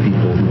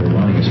people who are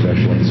running,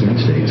 especially in swing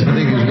states. I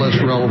think he's less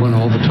relevant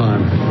all the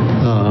time.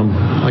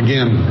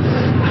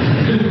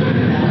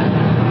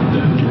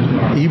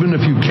 Even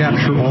if you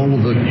capture all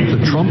of the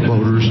Trump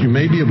voters, you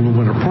may be able to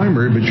win a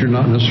primary, but you're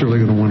not necessarily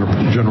going to win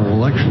a general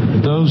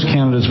election. Those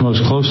candidates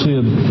most closely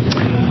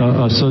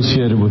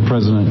associated with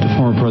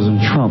former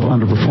President Trump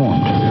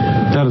underperformed.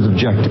 That is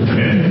objective.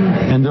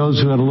 And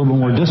those who had a little bit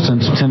more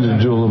distance tended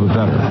to do a little bit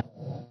better.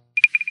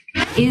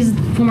 Is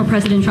former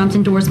President Trump's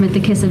endorsement the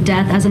kiss of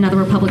death, as another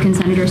Republican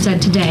senator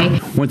said today?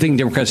 One thing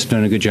Democrats have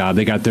done a good job.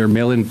 They got their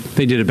mail-in.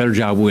 They did a better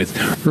job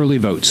with early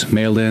votes,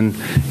 mail-in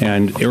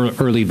and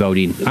early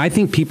voting. I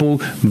think people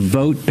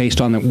vote based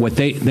on what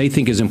they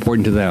think is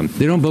important to them.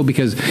 They don't vote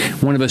because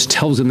one of us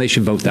tells them they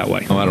should vote that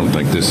way. Well, I don't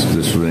think this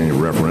was any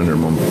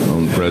referendum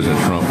on President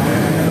Trump.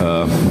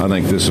 I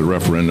think this is a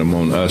referendum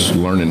on us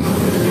learning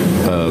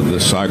the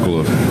cycle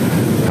of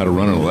how to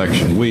run an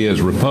election. We as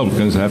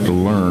Republicans have to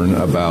learn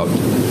about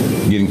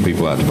getting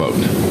people out to vote.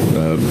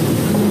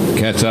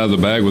 Cat's out of the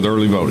bag with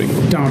early voting.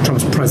 Donald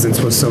Trump's presence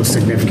was so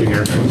significant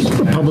here.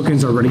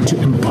 Republicans are ready to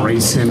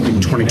embrace him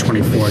in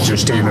 2024 as your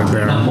standard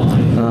bearer.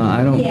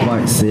 I don't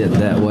quite see it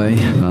that way.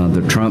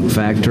 The Trump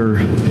factor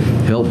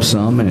helps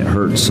some and it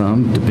hurts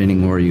some,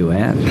 depending where you're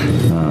at.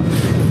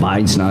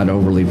 Biden's not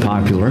overly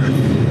popular,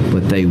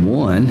 but they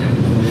won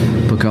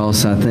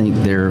because I think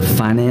their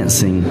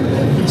financing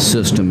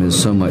system is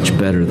so much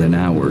better than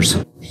ours.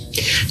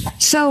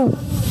 So,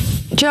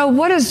 Joe,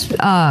 what does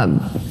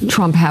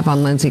Trump have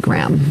on Lindsey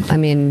Graham? I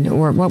mean,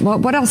 or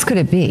what else could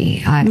it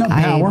be? No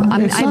power.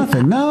 It's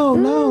nothing. No.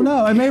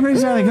 I mean,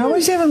 everybody's like, oh,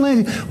 what's he have on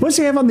Lindsey? What's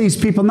he have on these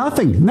people?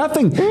 Nothing.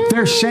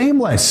 They're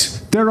shameless.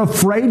 They're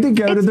afraid to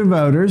go to the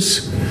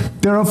voters.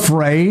 They're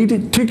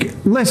afraid to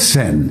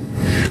listen.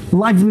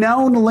 I've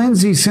known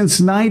Lindsey since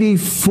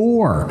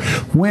 '94,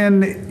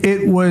 when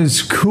it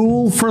was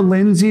cool for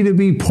Lindsey to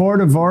be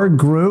part of our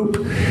group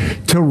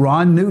to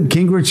run Newt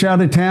Gingrich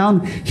out of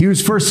town. He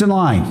was first in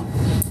line.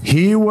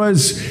 He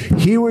was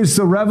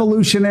the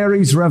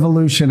revolutionary's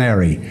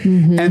revolutionary.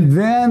 Mm-hmm. And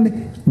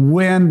then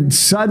when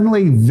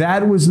suddenly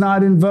that was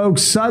not in vogue,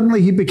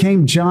 suddenly he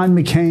became John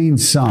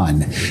McCain's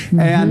son. Mm-hmm.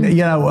 And,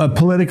 a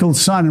political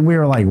son. And we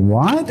were like,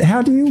 what?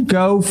 How do you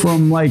go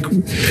from like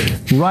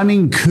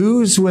running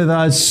coups with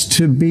us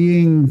to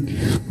being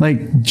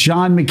like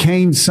John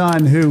McCain's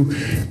son, who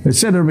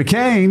Senator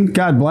McCain,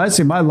 God bless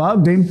him, I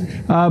loved him,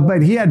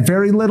 but he had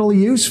very little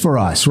use for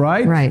us,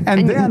 right? Right.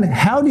 And then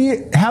how do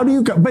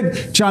you go?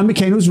 But John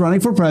McCain was running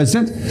for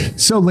president,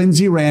 so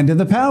Lindsey ran to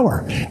the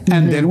power.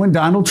 And then when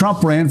Donald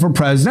Trump ran for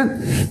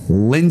president,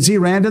 Lindsey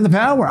ran to the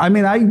power. I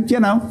mean, I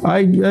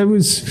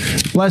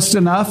was blessed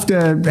enough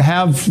to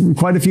have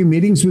quite a few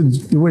meetings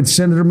with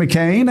Senator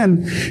McCain,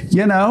 and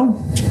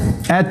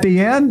at the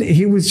end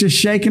he was just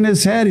shaking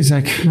his head. He's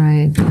like,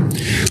 right.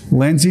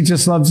 Lindsey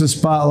just loves the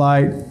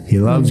spotlight. He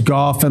loves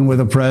golfing with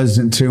the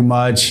president too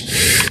much,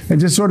 and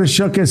just sort of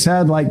shook his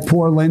head like,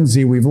 poor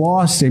Lindsey, we've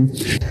lost him.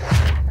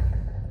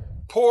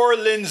 Poor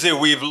Lindsey,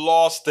 we've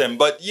lost him.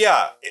 But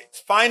yeah,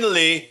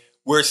 finally,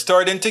 we're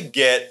starting to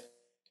get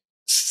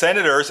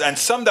senators, and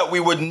some that we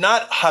would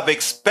not have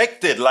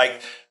expected,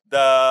 like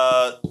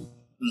the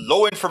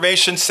low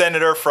information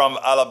senator from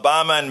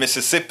Alabama and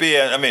Mississippi.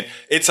 And I mean,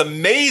 it's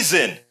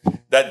amazing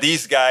that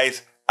these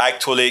guys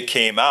actually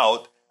came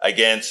out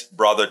against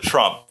Brother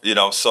Trump,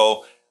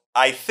 So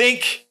I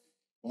think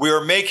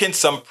we're making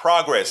some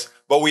progress,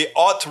 but we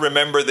ought to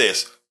remember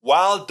this.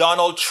 While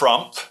Donald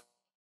Trump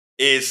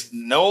is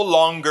no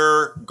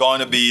longer going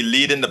to be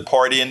leading the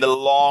party in the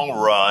long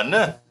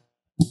run,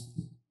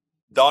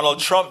 Donald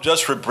Trump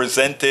just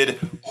represented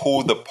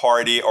who the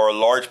party, or a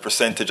large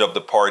percentage of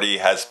the party,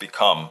 has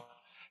become.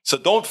 So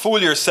don't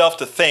fool yourself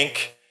to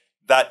think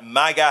that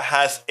MAGA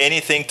has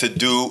anything to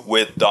do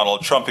with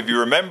Donald Trump. If you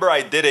remember,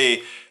 I did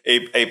a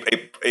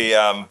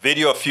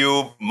video a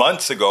few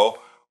months ago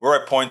where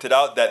I pointed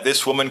out that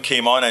this woman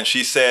came on and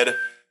she said,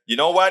 you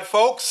know what,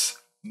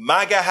 folks?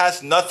 MAGA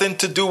has nothing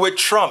to do with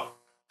Trump.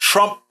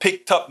 Trump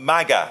picked up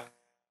MAGA.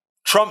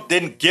 Trump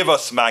didn't give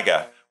us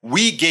MAGA.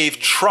 We gave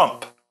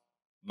Trump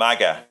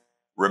MAGA.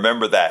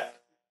 Remember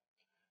that.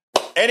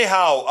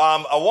 Anyhow,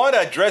 I want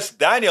to address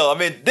Daniel. I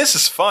mean, this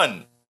is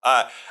fun.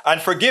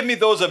 And forgive me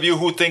those of you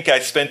who think I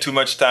spend too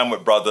much time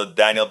with Brother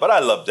Daniel, but I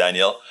love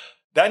Daniel.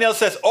 Daniel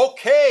says,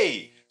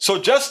 okay, so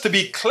just to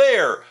be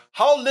clear,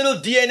 how little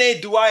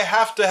DNA do I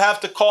have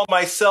to call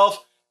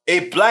myself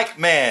a black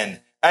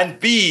man and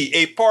be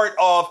a part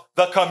of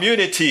the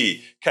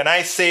community? Can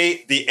I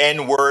say the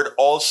N-word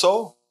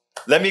also?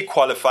 Let me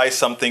qualify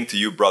something to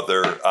you,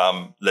 Brother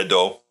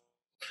Ledo.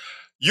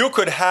 You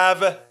could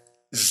have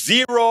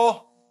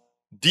 0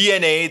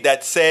 DNA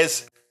that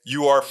says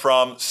you are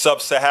from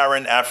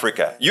sub-Saharan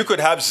Africa. You could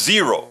have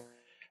 0.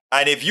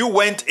 And if you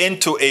went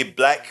into a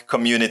black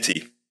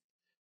community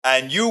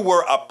and you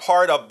were a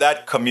part of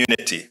that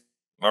community,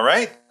 all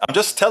right? I'm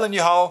just telling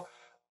you how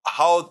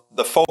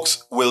the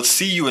folks will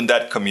see you in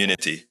that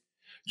community.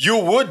 You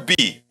would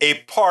be a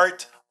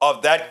part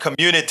of that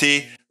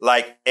community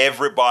like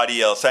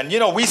everybody else. And,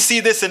 we see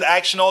this in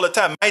action all the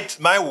time.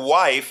 My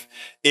wife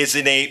is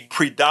in a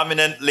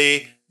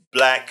predominantly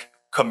black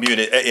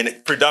community, in a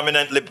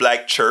predominantly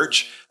black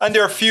church. And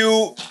there are a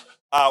few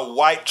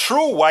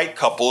true white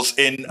couples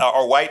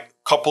or white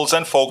couples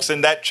and folks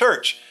in that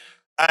church.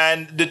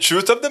 And the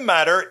truth of the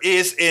matter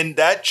is, in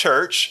that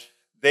church,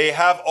 they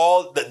have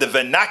all the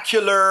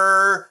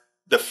vernacular,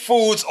 the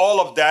foods, all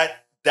of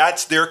that.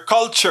 That's their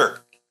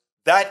culture.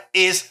 That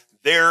is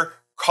their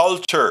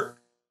culture.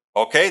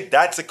 Okay?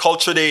 That's the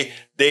culture they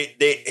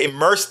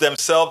immerse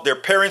themselves, their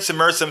parents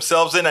immersed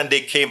themselves in, and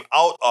they came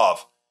out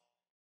of.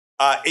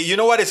 You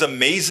know what is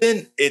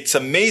amazing? It's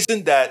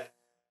amazing that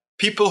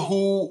people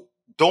who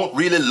don't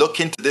really look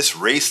into this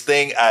race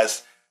thing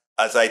as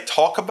I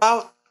talk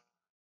about,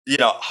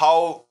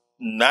 how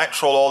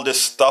natural all this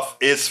stuff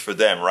is for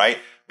them, right?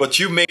 But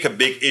you make a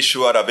big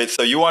issue out of it.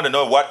 So you want to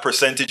know what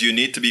percentage you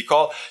need to be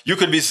called? You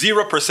could be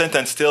 0%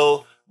 and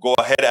still go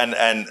ahead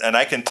and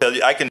I can tell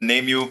you, I can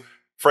name you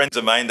friends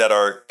of mine that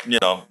are,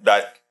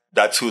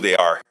 that's who they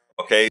are.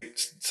 Okay.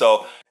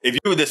 So if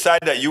you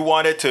decide that you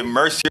wanted to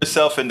immerse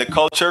yourself in the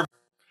culture,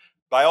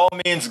 by all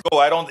means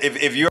go.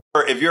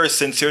 If you're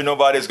sincere,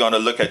 nobody's going to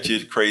look at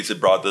you crazy,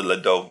 Brother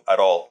Ledo, at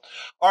all.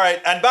 All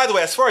right. And by the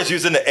way, as far as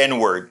using the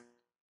N-word,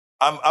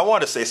 I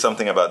want to say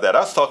something about that. I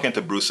was talking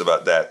to Bruce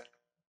about that.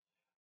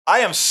 I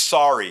am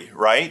sorry,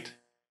 right?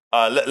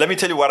 Let me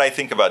tell you what I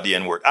think about the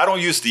N-word. I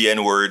don't use the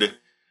N-word,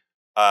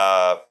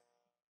 but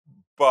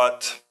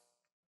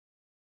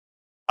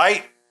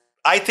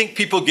I think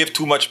people give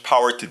too much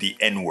power to the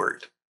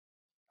N-word.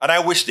 And I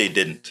wish they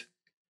didn't.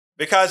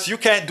 Because you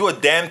can't do a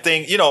damn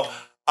thing,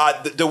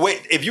 the way,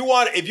 if you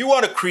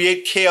want to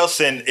create chaos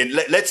in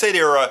let's say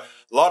there are a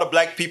lot of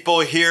black people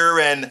here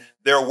and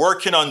they're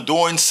working on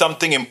doing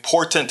something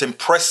important,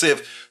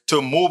 impressive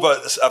to move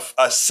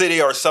a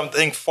city or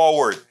something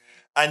forward.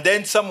 And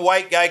then some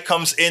white guy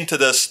comes into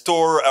the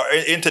store or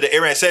into the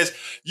area and says,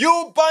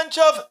 "You bunch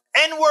of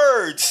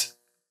N-words."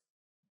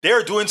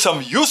 They're doing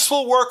some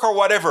useful work or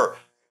whatever.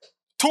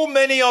 Too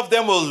many of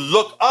them will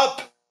look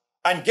up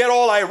and get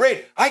all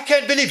irate. "I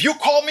can't believe you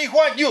call me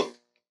what you..."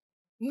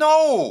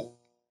 No.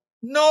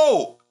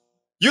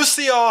 You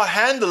see how I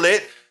handle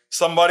it.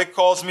 Somebody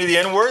calls me the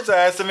N-words. I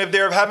ask them if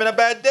they're having a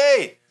bad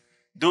day.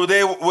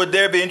 Would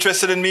they be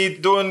interested in me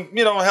doing,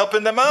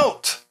 helping them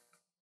out?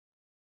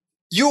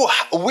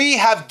 We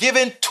have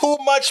given too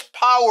much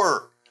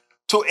power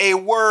to a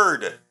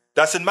word.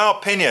 That's in my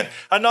opinion.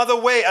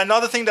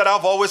 Another thing that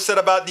I've always said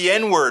about the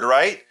N-word,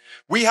 right?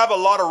 We have a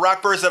lot of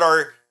rappers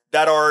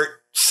that are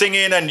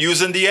singing and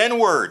using the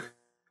N-word.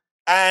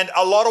 And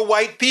a lot of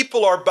white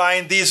people are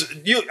buying these.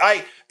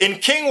 In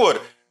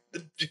Kingwood,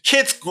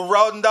 kids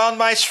running down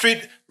my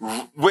street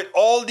with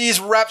all these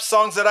rap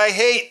songs that I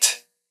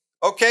hate.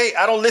 Okay,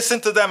 I don't listen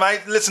to them.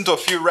 I listen to a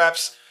few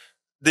raps.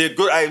 They're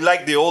good. I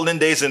like the olden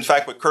days, in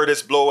fact, with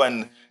Curtis Blow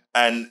and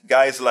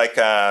guys like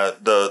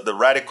the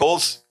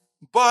Radicals.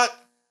 But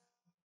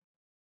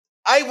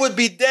I would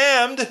be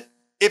damned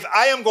if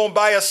I am going to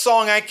buy a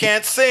song I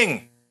can't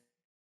sing.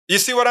 You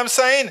see what I'm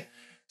saying?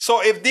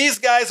 So if these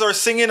guys are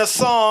singing a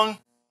song,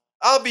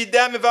 I'll be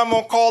damned if I'm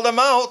going to call them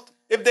out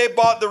if they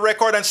bought the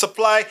record and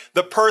supply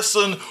the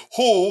person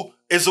who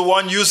is the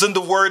one using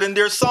the word in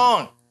their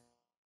song.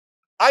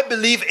 I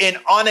believe in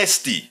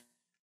honesty.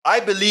 I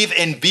believe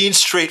in being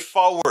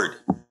straightforward.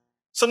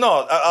 So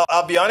no,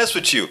 I'll be honest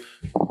with you.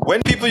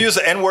 When people use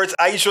the N-words,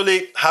 I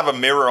usually have a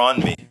mirror on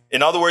me.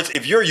 In other words,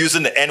 if you're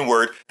using the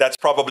N-word, that's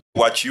probably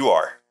what you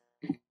are.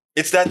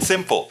 It's that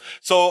simple.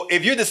 So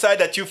if you decide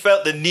that you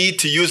felt the need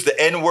to use the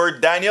N-word,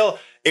 Daniel,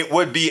 it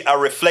would be a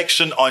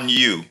reflection on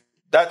you.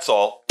 That's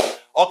all.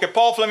 Okay,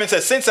 Paul Fleming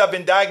says, since I've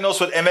been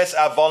diagnosed with MS,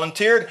 I've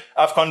volunteered.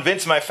 I've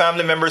convinced my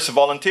family members to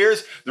volunteer.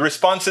 The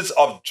responses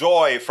of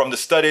joy from the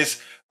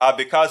studies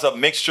because of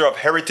mixture of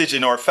heritage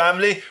in our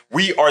family.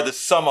 We are the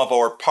sum of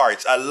our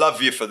parts. I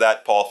love you for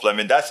that, Paul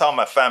Fleming. That's how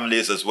my family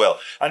is as well.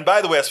 And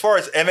by the way, as far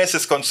as MS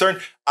is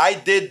concerned, I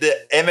did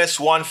the MS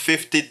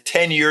 150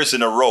 10 years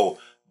in a row.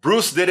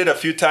 Bruce did it a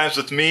few times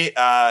with me,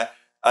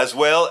 as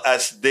well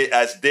as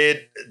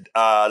did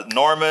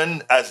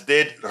Norman, as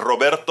did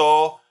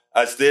Roberto,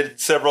 as did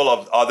several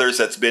of others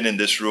that's been in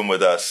this room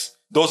with us.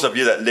 Those of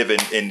you that live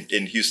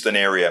in Houston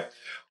area.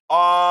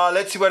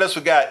 Let's see what else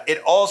we got.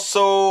 It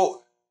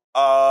also,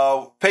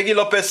 Peggy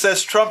Lopez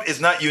says, Trump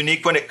is not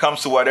unique when it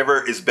comes to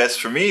whatever is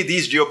best for me.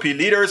 These GOP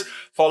leaders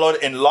followed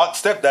in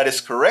lockstep. That is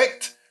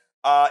correct.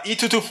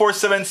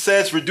 E2247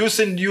 says,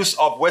 reducing use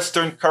of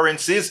Western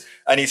currencies.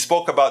 And he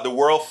spoke about the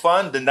World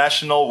Fund, the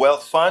National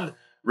Wealth Fund,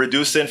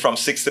 reducing from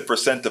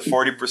 60% to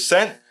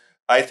 40%.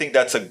 I think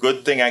that's a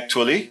good thing,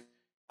 actually.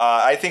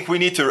 I think we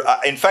need to,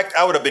 in fact,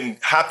 I would have been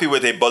happy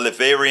with a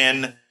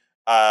Bolivarian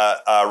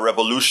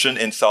revolution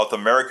in South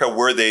America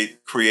where they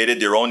created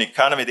their own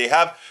economy. They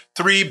have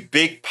 3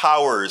 big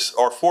powers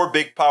or 4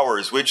 big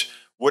powers, which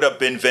would have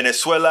been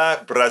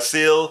Venezuela,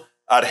 Brazil,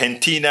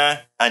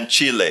 Argentina, and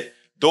Chile.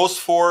 Those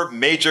 4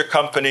 major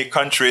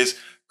countries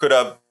could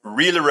have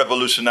really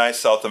revolutionized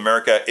South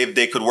America if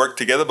they could work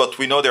together. But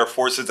we know there are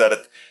forces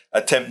that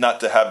attempt not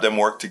to have them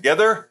work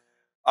together.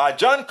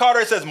 John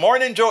Carter says,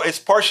 Morning Joe is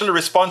partially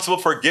responsible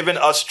for giving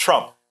us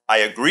Trump. I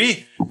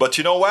agree. But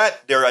you know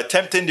what? They're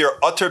attempting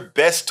their utter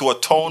best to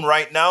atone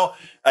right now.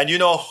 And you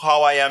know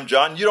how I am,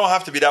 John. You don't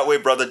have to be that way,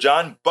 Brother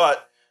John.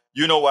 But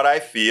you know what I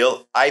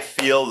feel? I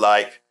feel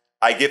like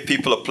I give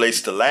people a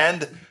place to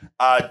land.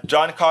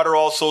 John Carter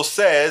also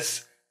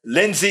says,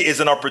 Lindsay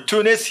is an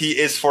opportunist. He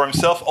is for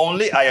himself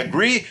only. I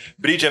agree.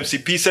 Bridge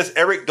MCP says,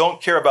 Eric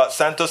don't care about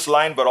Santos'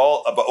 line, but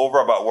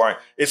about Warren.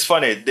 It's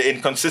funny. The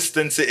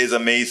inconsistency is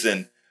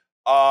amazing.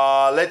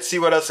 Let's see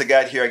what else I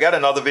got here. I got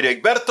another video.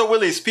 Egberto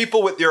Willis,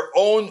 people with their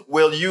own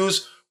will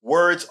use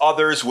words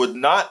others would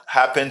not.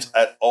 Happens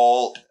at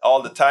all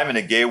the time in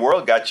a gay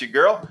world. Got you,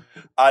 girl.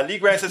 Lee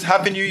Grant says,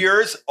 Happy New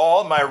Year's.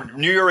 All my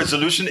New Year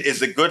resolution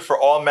is the good for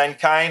all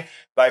mankind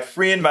by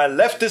freeing my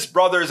leftist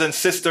brothers and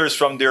sisters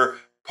from their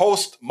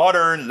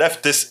postmodern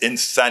leftist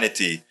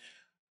insanity.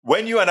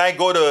 When you and I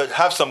go to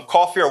have some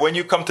coffee or when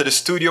you come to the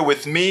studio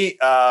with me,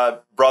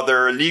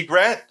 Brother Lee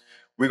Grant,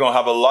 we're going to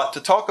have a lot to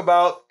talk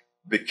about.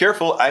 Be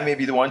careful. I may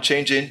be the one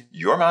changing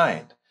your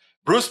mind.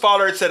 Bruce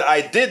Pollard said,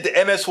 I did the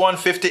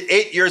MS-150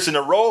 8 years in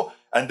a row,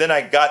 and then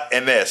I got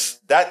MS.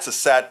 That's a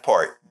sad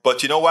part.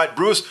 But you know what,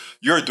 Bruce?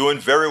 You're doing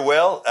very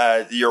well.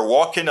 You're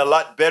walking a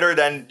lot better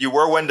than you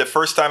were when the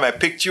first time I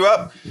picked you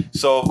up.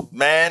 So,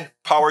 man,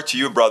 power to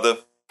you, brother.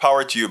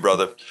 Power to you,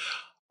 brother.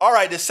 All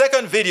right, the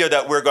second video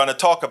that we're going to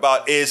talk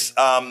about is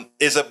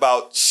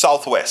about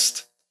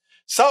Southwest.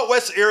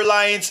 Southwest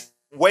Airlines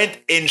went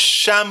in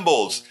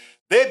shambles.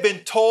 They've been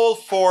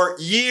told for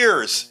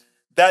years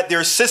that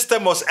their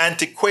system was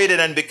antiquated,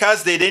 and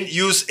because they didn't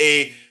use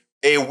a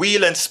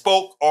wheel and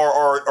spoke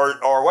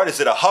or what is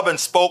it, a hub and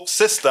spoke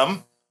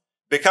system,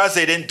 because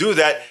they didn't do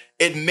that,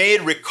 it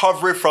made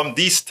recovery from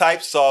these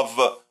types of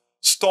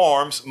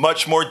storms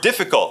much more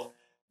difficult.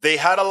 They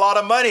had a lot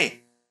of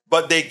money,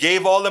 but they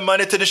gave all the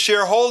money to the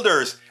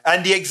shareholders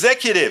and the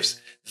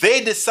executives.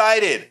 They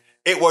decided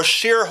it was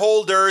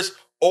shareholders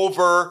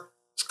over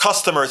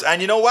customers.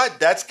 And you know what?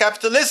 That's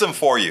capitalism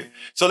for you.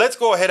 So let's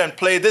go ahead and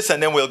play this,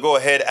 and then we'll go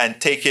ahead and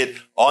take it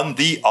on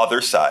the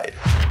other side.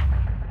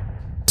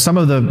 Some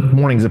of the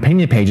morning's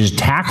opinion pages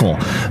tackle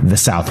the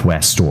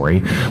Southwest story.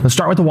 Let's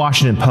start with the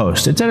Washington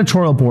Post. Its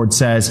editorial board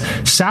says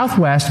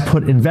Southwest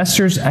put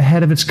investors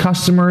ahead of its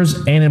customers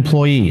and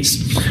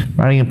employees.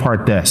 Writing in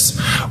part this: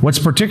 what's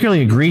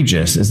particularly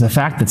egregious is the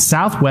fact that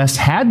Southwest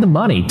had the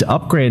money to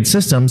upgrade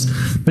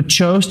systems, but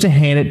chose to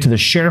hand it to the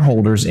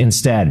shareholders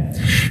instead.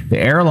 The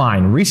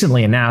airline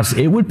recently announced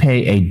it would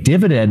pay a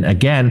dividend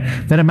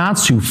again that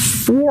amounts to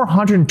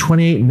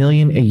 $428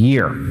 million a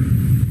year.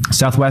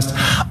 Southwest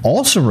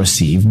also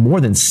received more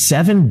than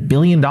 $7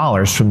 billion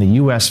from the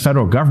U.S.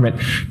 federal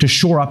government to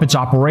shore up its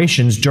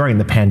operations during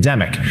the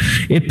pandemic.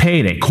 It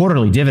paid a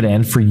quarterly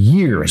dividend for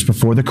years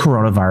before the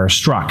coronavirus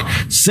struck,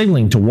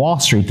 signaling to Wall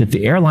Street that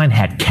the airline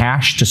had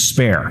cash to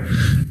spare.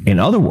 In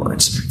other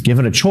words,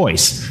 given a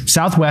choice,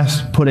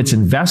 Southwest put its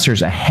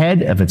investors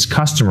ahead of its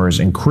customers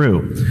and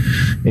crew.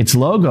 Its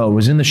logo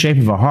was in the shape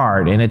of a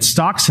heart, and its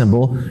stock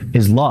symbol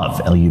is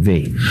LOVE,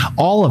 L-U-V.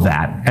 All of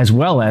that, as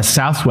well as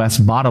Southwest's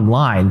bottom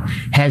line,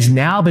 has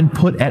now been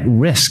put at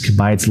risk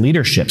by its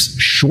leadership's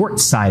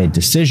short-sighted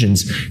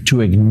decisions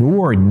to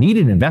ignore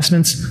needed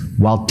investments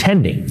while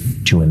tending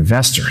to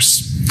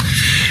investors.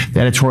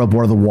 The editorial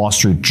board of the Wall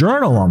Street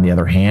Journal, on the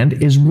other hand,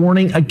 is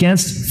warning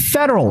against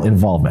federal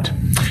involvement.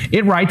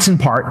 It writes in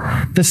part,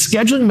 the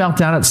scheduling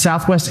meltdown at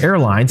Southwest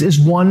Airlines is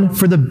one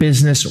for the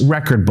business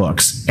record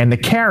books, and the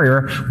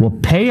carrier will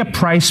pay a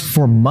price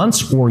for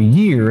months or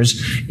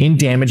years in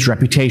damaged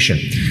reputation.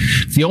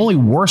 The only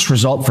worse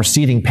result for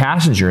seating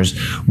passengers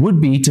would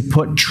be to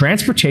put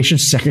Transportation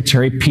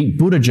Secretary Pete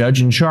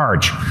Buttigieg in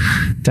charge.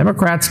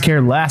 Democrats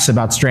care less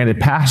about stranded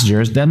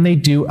passengers than they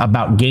do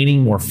about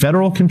gaining more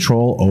federal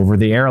control over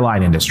the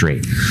airline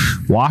industry.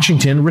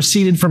 Washington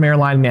receded from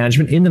airline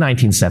management in the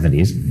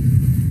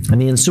 1970s.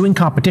 and the ensuing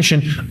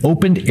competition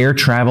opened air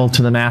travel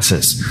to the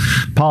masses.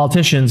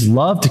 Politicians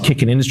love to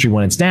kick an industry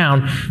when it's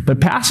down, but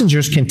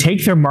passengers can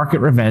take their market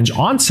revenge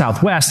on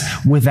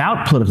Southwest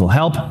without political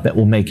help that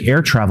will make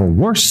air travel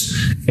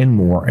worse and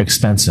more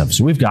expensive.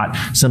 So we've got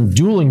some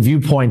dueling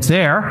viewpoints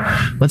there.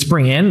 Let's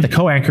bring in the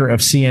co-anchor of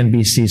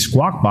CNBC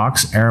Squawk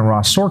Box, Aaron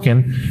Ross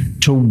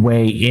Sorkin, to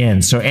weigh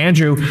in. So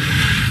Andrew,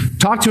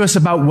 talk to us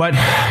about what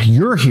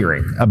you're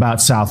hearing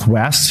about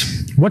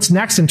Southwest. What's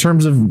next in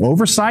terms of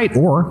oversight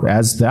or,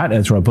 as what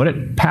I put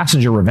it,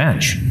 passenger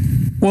revenge?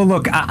 Well,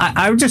 look,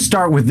 I would just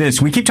start with this.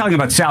 We keep talking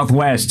about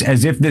Southwest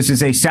as if this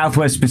is a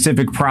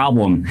Southwest-specific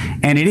problem,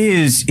 and it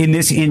is in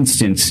this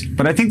instance.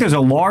 But I think there's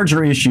a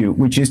larger issue,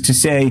 which is to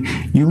say,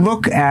 you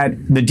look at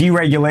the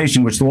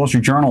deregulation, which the Wall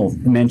Street Journal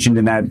mentioned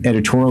in that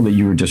editorial that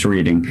you were just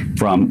reading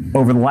from,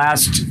 over the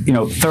last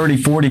 30,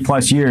 40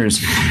 plus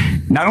years.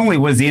 Not only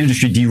was the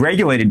industry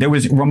deregulated, there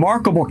was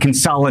remarkable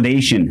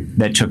consolidation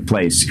that took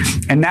place.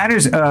 And that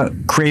has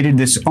created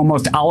this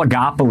almost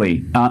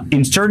oligopoly,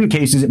 in certain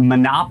cases,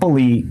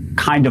 monopoly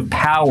kind of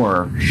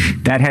power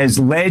that has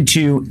led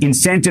to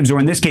incentives, or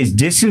in this case,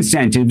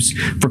 disincentives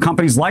for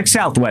companies like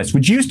Southwest,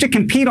 which used to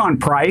compete on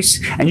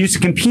price and used to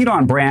compete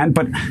on brand.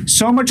 But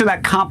so much of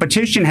that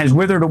competition has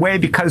withered away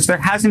because there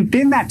hasn't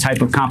been that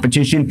type of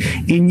competition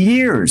in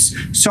years.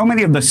 So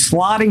many of the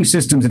slotting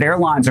systems at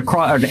airlines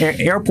across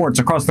airports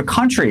across the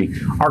country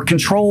are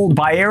controlled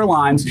by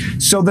airlines,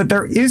 so that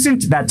there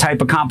isn't that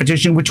type of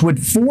competition, which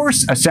would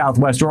force a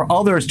Southwest or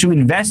others to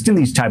invest in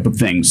these type of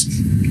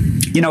things.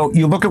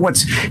 You look at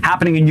what's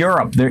happening in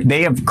Europe.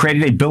 They have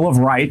created a Bill of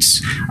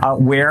Rights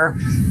where,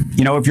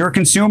 if you're a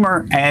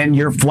consumer and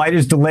your flight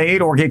is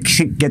delayed or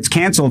gets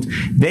canceled,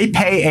 they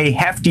pay a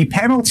hefty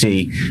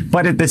penalty.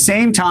 But at the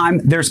same time,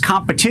 there's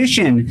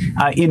competition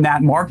in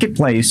that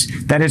marketplace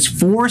that has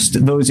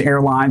forced those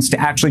airlines to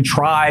actually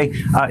try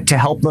to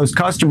help those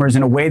customers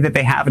in a way that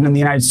they haven't in the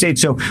United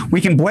States. So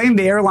we can blame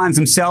the airlines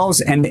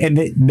themselves, and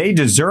they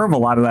deserve a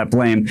lot of that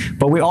blame.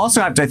 But we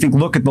also have to, I think,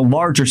 look at the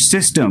larger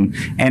system.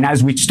 And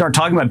as we start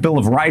talking about Bill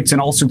of Rights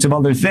and all sorts of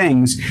other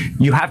things,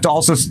 you have to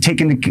also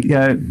take into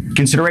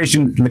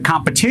consideration the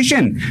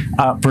competition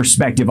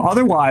perspective.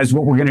 Otherwise,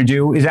 what we're going to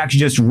do is actually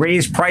just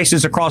raise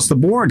prices across the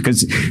board,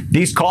 because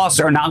these costs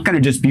are not going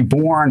to just be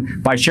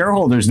borne by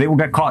shareholders.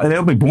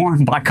 They'll be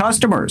borne by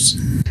customers.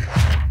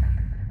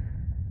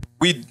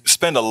 We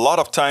spend a lot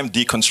of time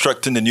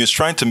deconstructing the news,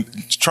 trying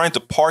to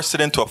parse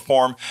it into a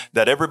form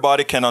that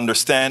everybody can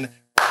understand.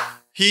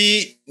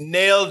 He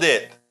nailed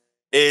it.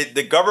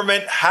 The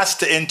government has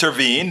to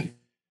intervene.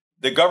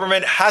 The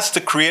government has to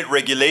create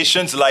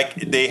regulations like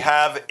they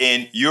have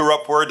in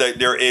Europe, where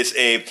there is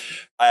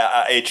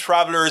a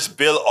traveler's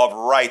bill of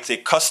rights, a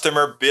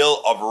customer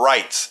bill of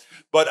rights.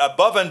 But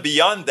above and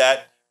beyond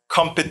that,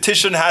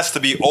 competition has to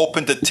be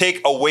open to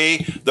take away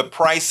the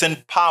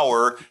pricing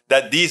power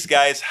that these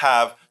guys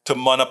have to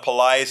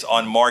monopolize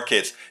on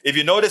markets. If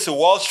you notice, the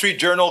Wall Street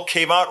Journal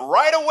came out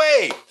right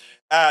away.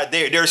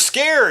 They're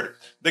scared.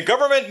 The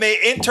government may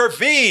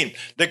intervene.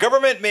 The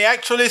government may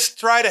actually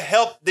try to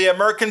help the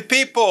American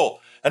people.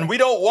 And we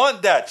don't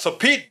want that. So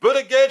Pete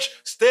Buttigieg,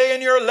 stay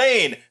in your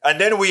lane. And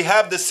then we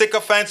have the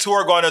sycophants who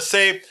are going to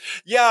say,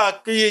 yeah,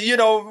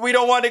 we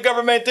don't want the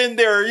government in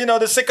there.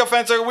 The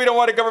sycophants are, we don't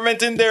want the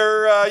government in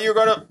there. You're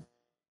going to...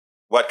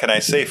 What can I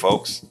say,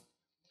 folks?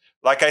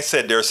 Like I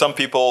said, there are some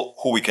people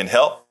who we can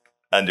help,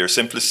 and there are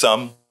simply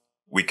some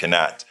we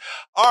cannot.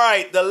 All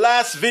right, the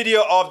last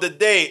video of the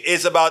day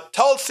is about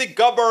Tulsi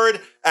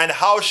Gabbard and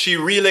how she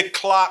really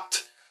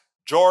clocked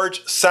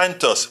George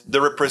Santos,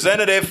 the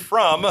representative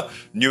from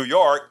New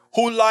York,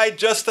 who lied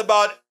just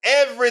about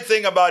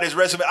everything about his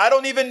resume. I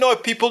don't even know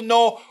if people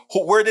know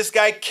where this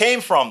guy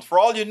came from. For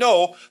all you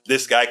know,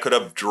 this guy could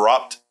have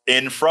dropped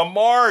in from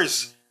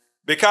Mars,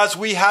 because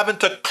we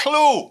haven't a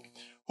clue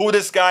who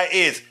this guy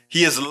is.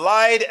 He has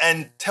lied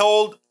and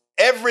told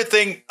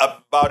everything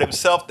about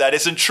himself that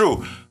isn't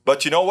true.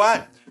 But you know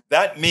what?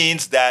 That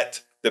means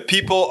that the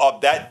people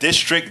of that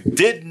district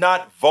did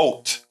not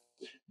vote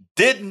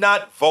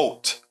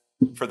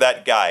for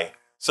that guy.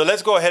 So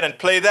let's go ahead and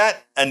play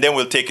that, and then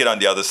we'll take it on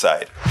the other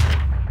side.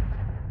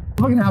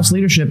 Republican House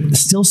leadership is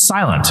still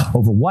silent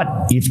over what,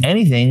 if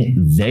anything,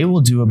 they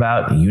will do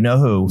about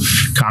you-know-who,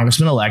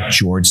 Congressman-elect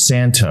George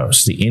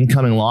Santos. The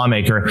incoming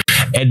lawmaker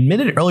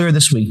admitted earlier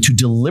this week to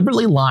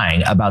deliberately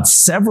lying about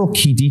several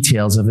key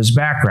details of his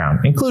background,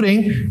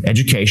 including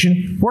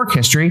education, work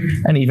history,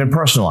 and even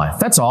personal life.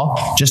 That's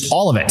all, just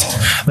all of it.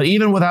 But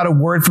even without a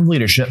word from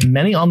leadership,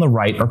 many on the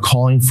right are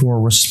calling for a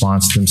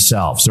response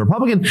themselves. The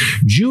Republican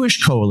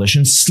Jewish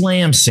coalition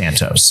slams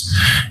Santos.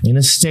 In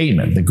a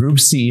statement, the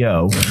group's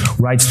CEO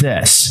writes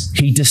this: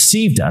 he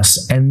deceived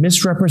us and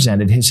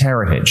misrepresented his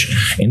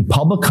heritage. In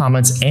public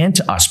comments and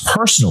to us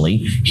personally,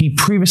 he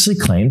previously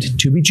claimed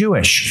to be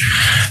Jewish.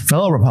 Fellow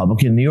Fellow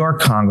Republican New York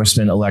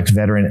Congressman-elect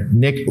veteran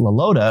Nick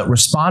LaLota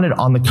responded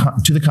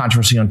to the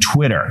controversy on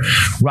Twitter,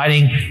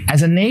 writing,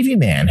 "As a Navy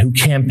man who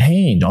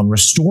campaigned on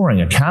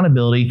restoring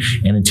accountability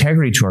and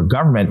integrity to our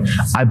government,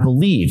 I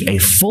believe a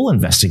full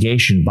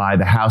investigation by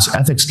the House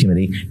Ethics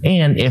Committee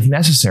and, if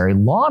necessary,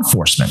 law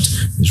enforcement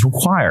is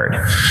required."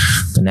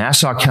 The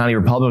Nassau County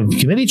Republican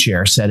Committee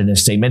chair said in a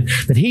statement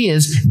that he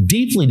is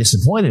deeply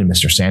disappointed in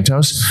Mr.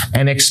 Santos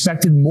and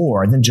expected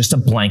more than just a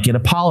blanket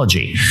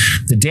apology.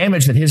 The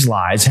damage that his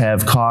lies have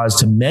caused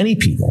to many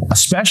people,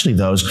 especially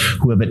those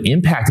who have been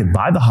impacted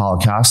by the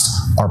Holocaust,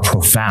 are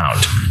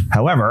profound.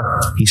 However,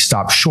 he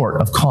stopped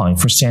short of calling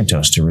for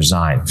Santos to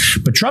resign.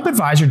 But Trump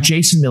advisor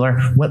Jason Miller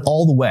went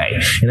all the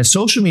way. In a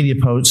social media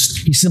post,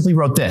 he simply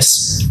wrote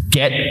this: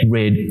 "Get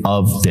rid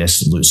of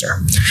this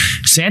loser."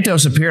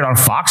 Santos appeared on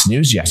Fox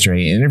News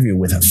yesterday in an interview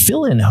with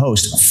fill-in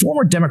host,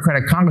 former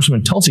Democratic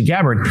Congresswoman Tulsi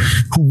Gabbard,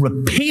 who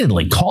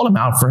repeatedly called him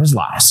out for his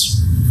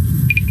lies.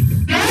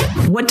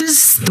 What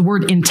does the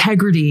word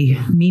integrity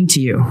mean to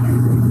you?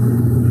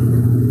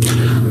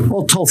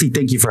 Well, Tulsi,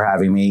 thank you for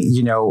having me.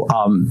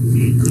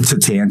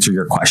 To answer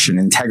your question,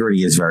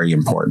 integrity is very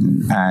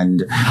important.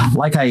 And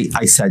like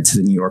I said to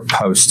the New York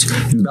Post,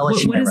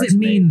 embellishing what does it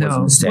mean,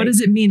 though? What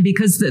does it mean?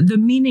 Because the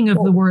meaning of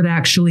the word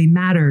actually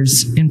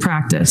matters in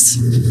practice.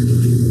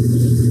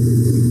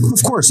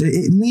 Of course,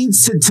 it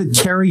means to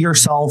carry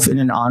yourself in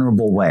an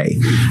honorable way.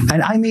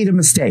 And I made a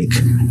mistake.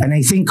 And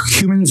I think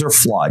humans are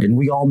flawed, and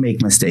we all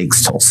make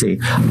mistakes, Tulsi.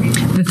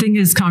 The thing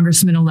is,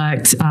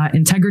 Congressman-elect,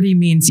 integrity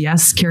means,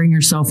 yes, carrying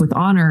yourself with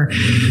honor,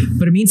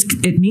 but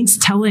it means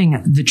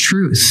telling the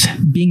truth,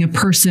 being a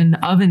person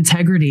of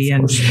integrity.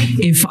 And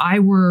if I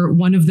were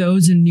one of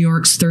those in New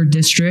York's 3rd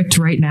District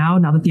right now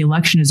that the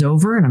election is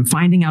over, and I'm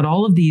finding out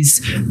all of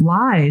these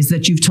lies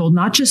that you've told,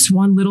 not just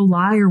one little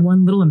lie or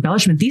one little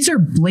embellishment, these are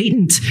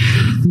blatant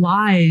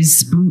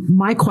lies.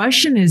 My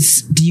question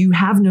is, do you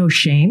have no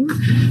shame?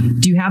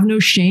 Do you have no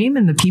shame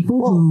in the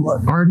people who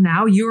are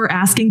now you're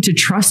asking to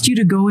trust you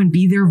to go and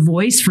be their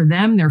voice for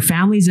them, their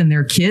families, and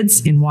their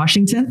kids in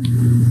Washington?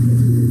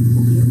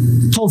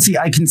 Tulsi,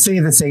 I can say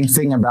the same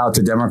thing about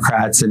the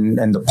Democrats and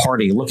the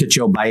party. Look at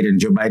Joe Biden.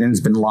 Joe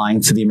Biden's been lying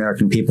to the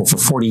American people for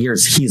 40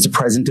 years. He's the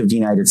president of the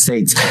United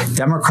States.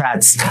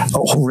 Democrats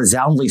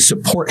resoundingly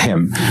support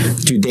him.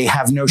 Do they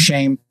have no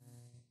shame?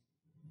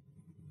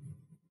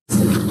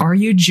 Are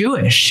you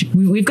Jewish?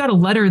 We've got a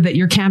letter that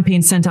your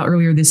campaign sent out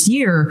earlier this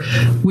year,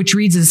 which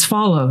reads as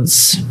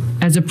follows.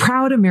 As a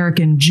proud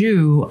American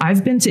Jew,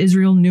 I've been to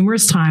Israel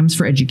numerous times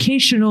for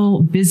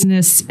educational,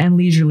 business, and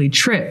leisurely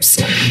trips.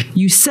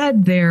 You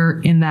said there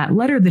in that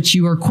letter that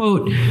you are,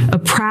 quote, a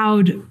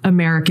proud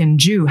American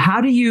Jew.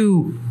 How do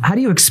you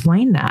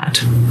explain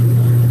that?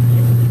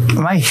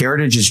 My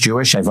heritage is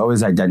Jewish. I've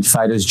always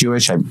identified as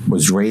Jewish. I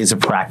was raised a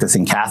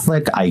practicing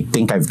Catholic. I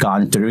think I've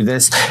gone through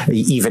this.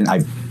 Even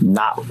I've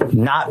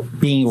not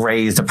being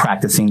raised a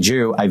practicing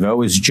Jew. I've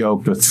always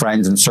joked with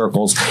friends and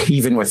circles,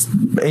 even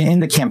in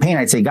the campaign,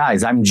 I'd say,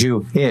 guys, I'm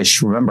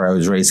Jewish. Remember, I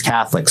was raised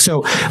Catholic.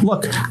 So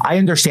look, I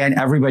understand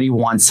everybody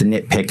wants to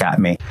nitpick at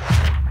me.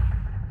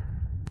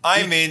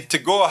 I mean, to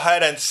go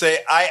ahead and say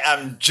I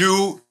am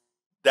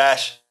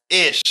Jew-ish,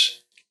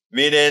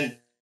 meaning,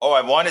 oh,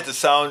 I want it to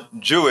sound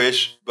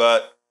Jewish,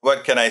 but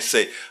what can I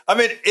say? I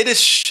mean, it is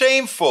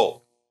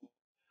shameful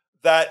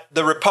that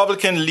the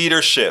Republican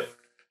leadership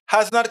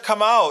has not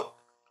come out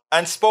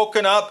and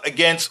spoken up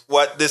against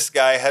what this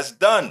guy has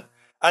done.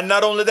 And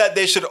not only that,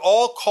 they should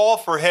all call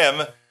for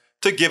him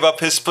to give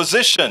up his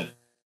position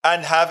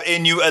and have a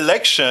new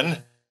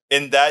election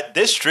in that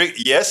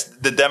district. Yes,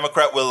 the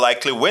Democrat will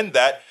likely win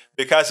that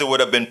because it would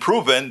have been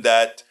proven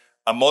that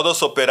a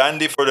modus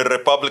operandi for the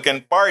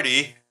Republican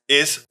Party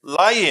is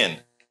lying.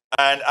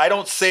 And I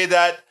don't say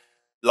that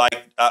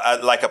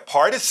like a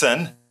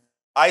partisan.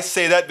 I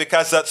say that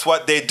because that's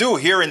what they do.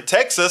 Here in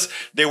Texas,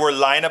 they were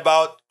lying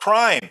about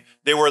crime.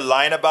 They were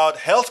lying about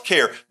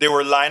healthcare. They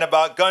were lying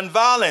about gun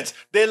violence.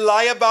 They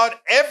lie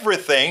about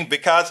everything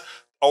because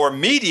our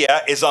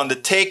media is on the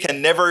take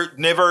and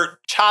never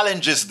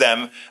challenges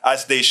them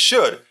as they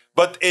should.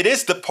 But it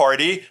is the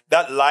party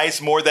that lies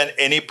more than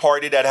any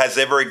party that has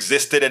ever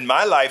existed in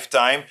my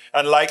lifetime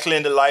and likely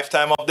in the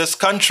lifetime of this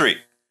country.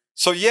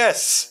 So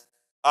yes,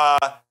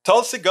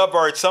 Tulsi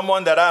Gabbard,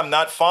 someone that I'm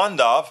not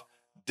fond of,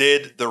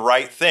 did the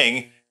right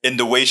thing in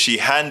the way she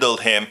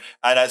handled him.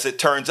 And as it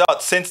turns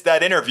out, since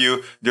that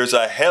interview, there's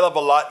a hell of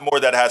a lot more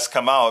that has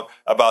come out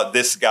about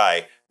this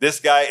guy. This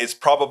guy is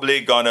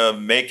probably going to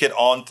make it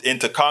on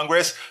into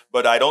Congress,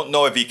 but I don't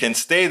know if he can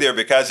stay there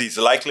because he's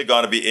likely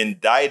going to be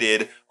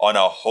indicted on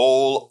a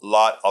whole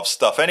lot of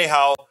stuff.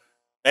 Anyhow,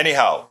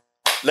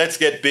 let's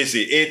get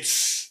busy.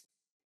 It's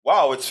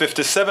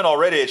 57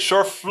 already. It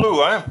sure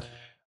flew,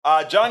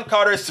 huh? John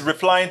Carter is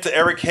replying to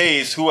Eric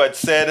Hayes, who had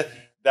said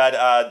that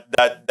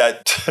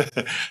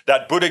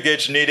that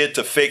Buttigieg needed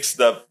to fix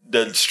the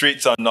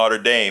streets on Notre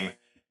Dame,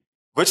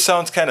 which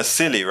sounds kind of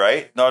silly,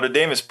 right? Notre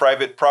Dame is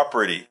private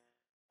property.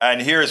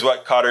 And here's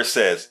what Carter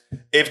says.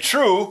 If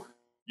true,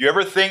 you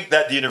ever think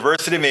that the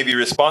university may be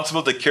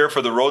responsible to care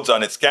for the roads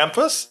on its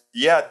campus?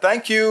 Yeah,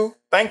 thank you.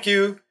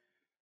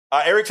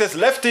 Eric says,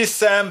 lefty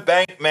Sam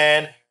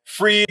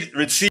Bankman-Fried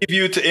received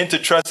you into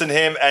trust in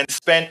him and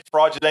spent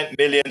fraudulent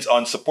millions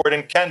on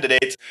supporting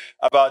candidates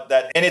about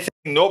that anything.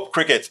 Nope,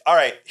 crickets. All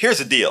right, here's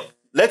the deal.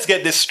 Let's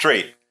get this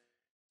straight.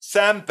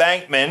 Sam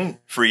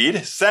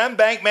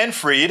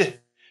Bankman-Fried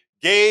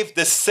gave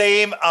the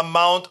same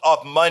amount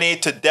of money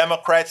to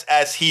Democrats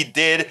as he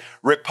did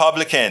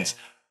Republicans.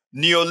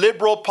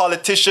 Neoliberal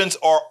politicians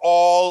are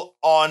all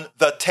on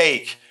the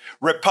take.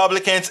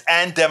 Republicans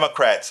and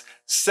Democrats.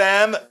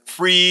 Sam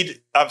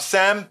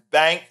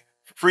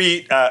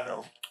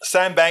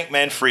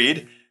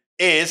Bankman-Fried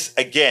is,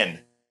 again,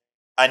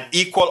 an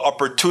equal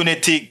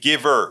opportunity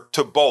giver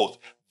to both.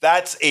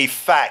 That's a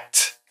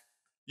fact.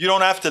 You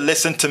don't have to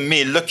listen to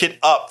me. Look it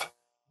up.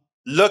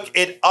 Look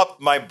it up,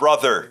 my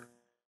brother.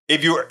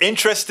 If you're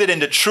interested in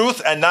the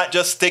truth and not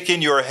just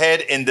sticking your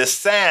head in the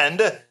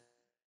sand,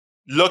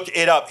 look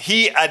it up.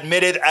 He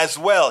admitted as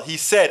well. He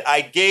said,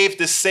 I gave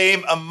the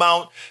same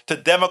amount to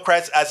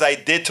Democrats as I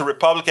did to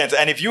Republicans.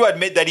 And if you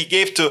admit that he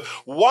gave to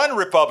one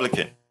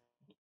Republican,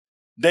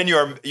 then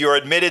you're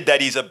admitted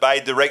that he's a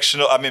bipartisan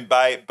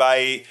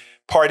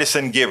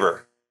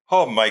giver.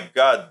 Oh my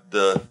God.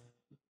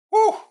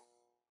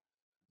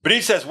 But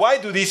he says, why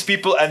do these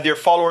people and their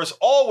followers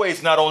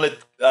always not only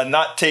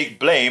not take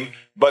blame,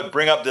 but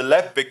bring up the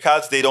left?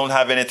 Because they don't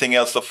have anything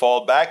else to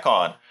fall back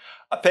on.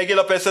 Peggy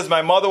Lopez says,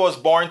 my mother was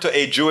born to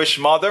a Jewish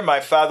mother. My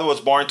father was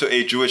born to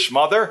a Jewish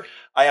mother.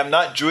 I am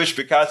not Jewish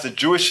because the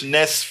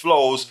Jewishness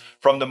flows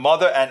from the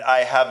mother and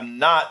I have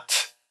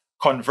not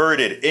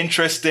converted.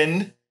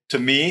 Interesting to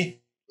me,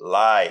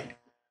 lie.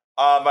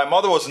 My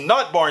mother was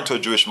not born to a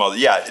Jewish mother.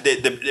 Yeah,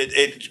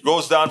 it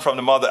goes down from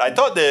the mother. I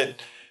thought the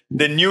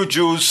new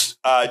Jews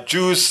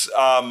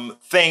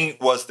thing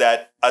was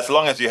that as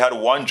long as you had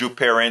one Jewish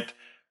parent,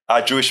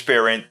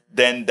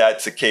 then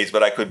that's the case,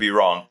 but I could be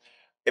wrong.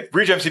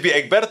 Bridge MCP,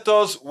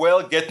 Egberto's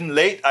well getting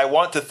late. I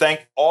want to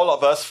thank all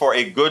of us for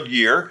a good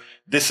year.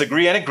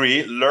 Disagree and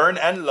agree, learn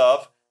and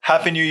love.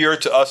 Happy New Year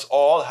to us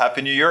all.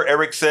 Happy New Year.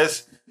 Eric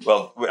says,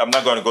 well, I'm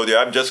not going to go there.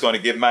 I'm just going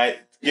to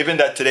given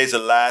that today's the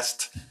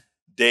last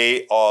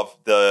day of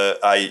the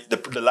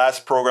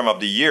last program of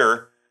the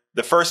year,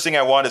 the first thing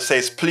I want to say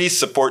is please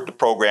support the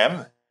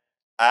program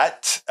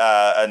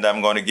and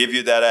I'm going to give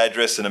you that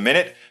address in a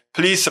minute.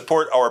 Please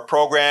support our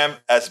program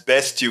as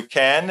best you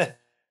can.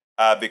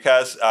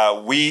 Because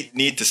we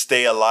need to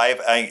stay alive.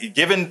 And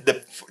given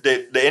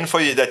the info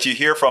that you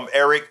hear from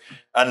Eric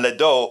and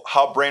Ledo,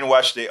 how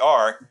brainwashed they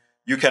are,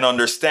 you can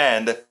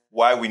understand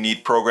why we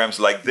need programs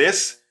like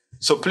this.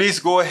 So please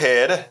go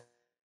ahead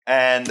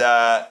and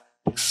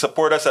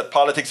support us at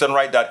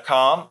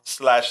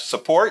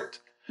politicsdoneright.com/support.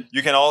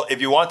 You can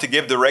if you want to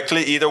give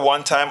directly, either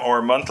one time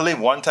or monthly,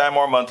 go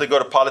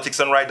to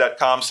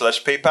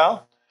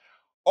politicsdoneright.com/PayPal.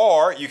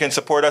 Or you can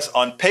support us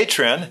on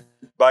Patreon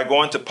by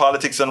going to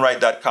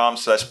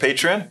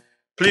politicsdoneright.com/Patreon.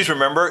 Please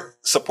remember,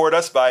 support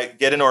us by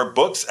getting our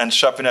books and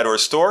shopping at our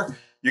store.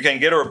 You can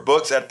get our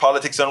books at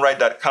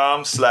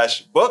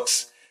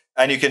politicsdoneright.com/books.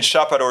 And you can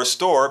shop at our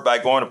store by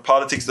going to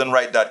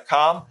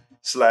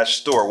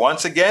politicsdoneright.com/store.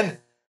 Once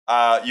again,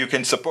 you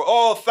can support.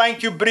 Oh,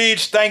 thank you,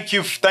 Bridge. Thank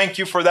you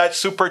for that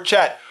super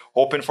chat.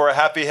 Hoping for a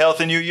happy,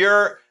 healthy new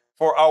year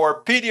for our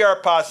PDR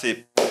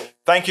posse.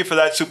 Thank you for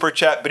that super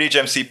chat, Bridge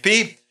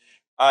MCP.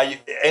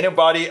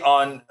 Anybody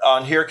on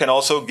here can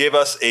also give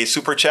us a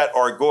super chat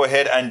or go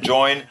ahead and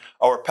join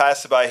our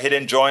pass by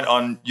hidden join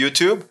on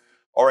YouTube.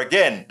 Or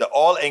again, the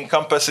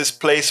all-encompasses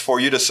place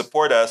for you to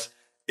support us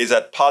is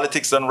at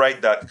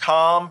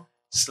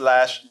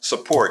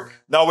politicsdoneright.com/support.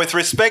 Now, with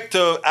respect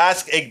to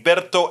Ask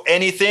Egberto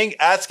Anything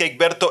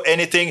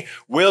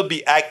will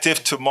be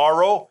active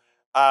tomorrow.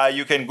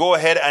 You can go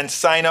ahead and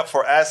sign up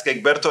for Ask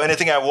Egberto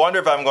Anything. I wonder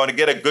if I'm going to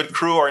get a good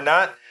crew or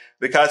not,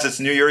 because it's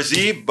New Year's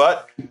Eve,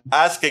 but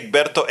Ask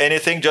Egberto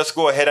Anything, just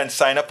go ahead and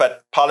sign up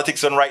at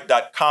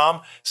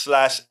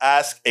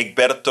politicsdoneright.com/Ask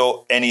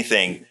Egberto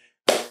Anything.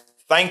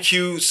 Thank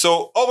you.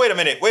 So, wait a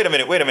minute.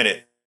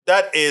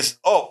 That is,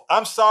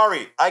 I'm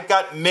sorry. I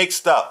got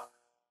mixed up.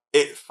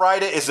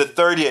 Friday is the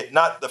 30th,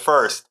 not the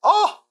 1st.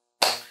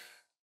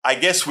 I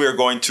guess we're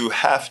going to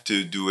have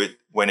to do it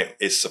when it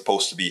is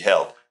supposed to be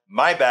held.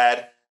 My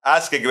bad.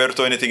 Ask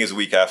Egberto Anything is a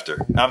week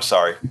after. I'm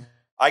sorry.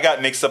 I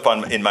got mixed up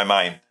in my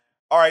mind.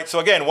 All right,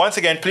 so once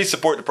again, please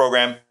support the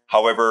program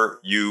however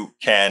you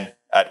can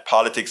at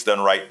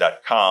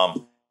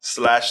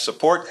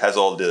politicsdoneright.com/support. Has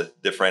all the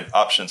different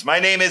options. My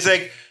name is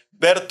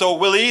Egberto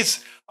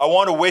Willies. I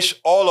want to wish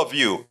all of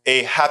you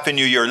a happy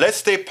new year. Let's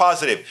stay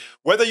positive.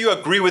 Whether you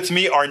agree with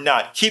me or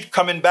not, keep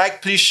coming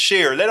back. Please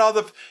share.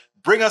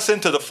 Bring us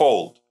into the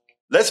fold.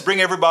 Let's bring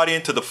everybody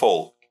into the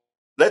fold.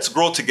 Let's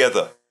grow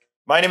together.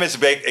 My name is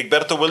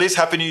Egberto Willies.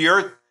 Happy New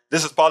Year.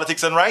 This is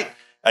Politics Done Right.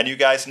 And you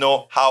guys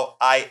know how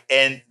I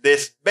end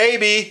this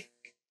baby.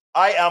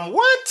 I am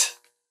what?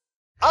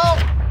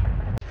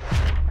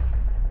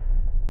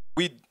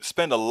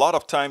 spend a lot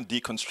of time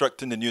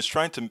deconstructing the news,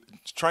 trying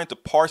to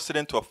parse it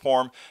into a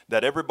form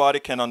that everybody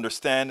can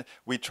understand.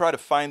 We try to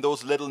find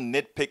those little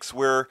nitpicks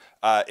where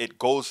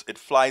it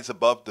flies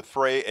above the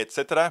fray,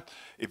 etc.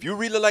 If you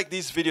really like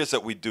these videos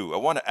that we do, I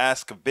want to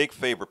ask a big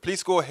favor.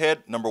 Please go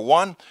ahead, number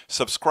 1,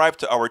 subscribe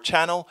to our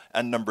channel,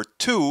 and number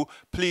 2,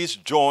 please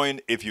join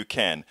if you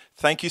can.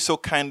 Thank you so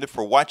kindly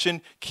for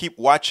watching. Keep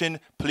watching.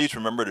 Please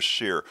remember to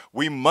share.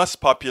 We must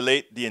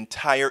populate the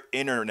entire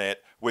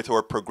internet with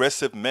our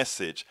progressive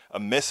message, a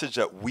message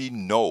that we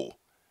know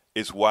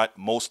is what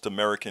most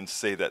Americans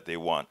say that they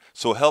want.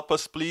 So help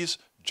us, please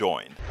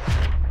join.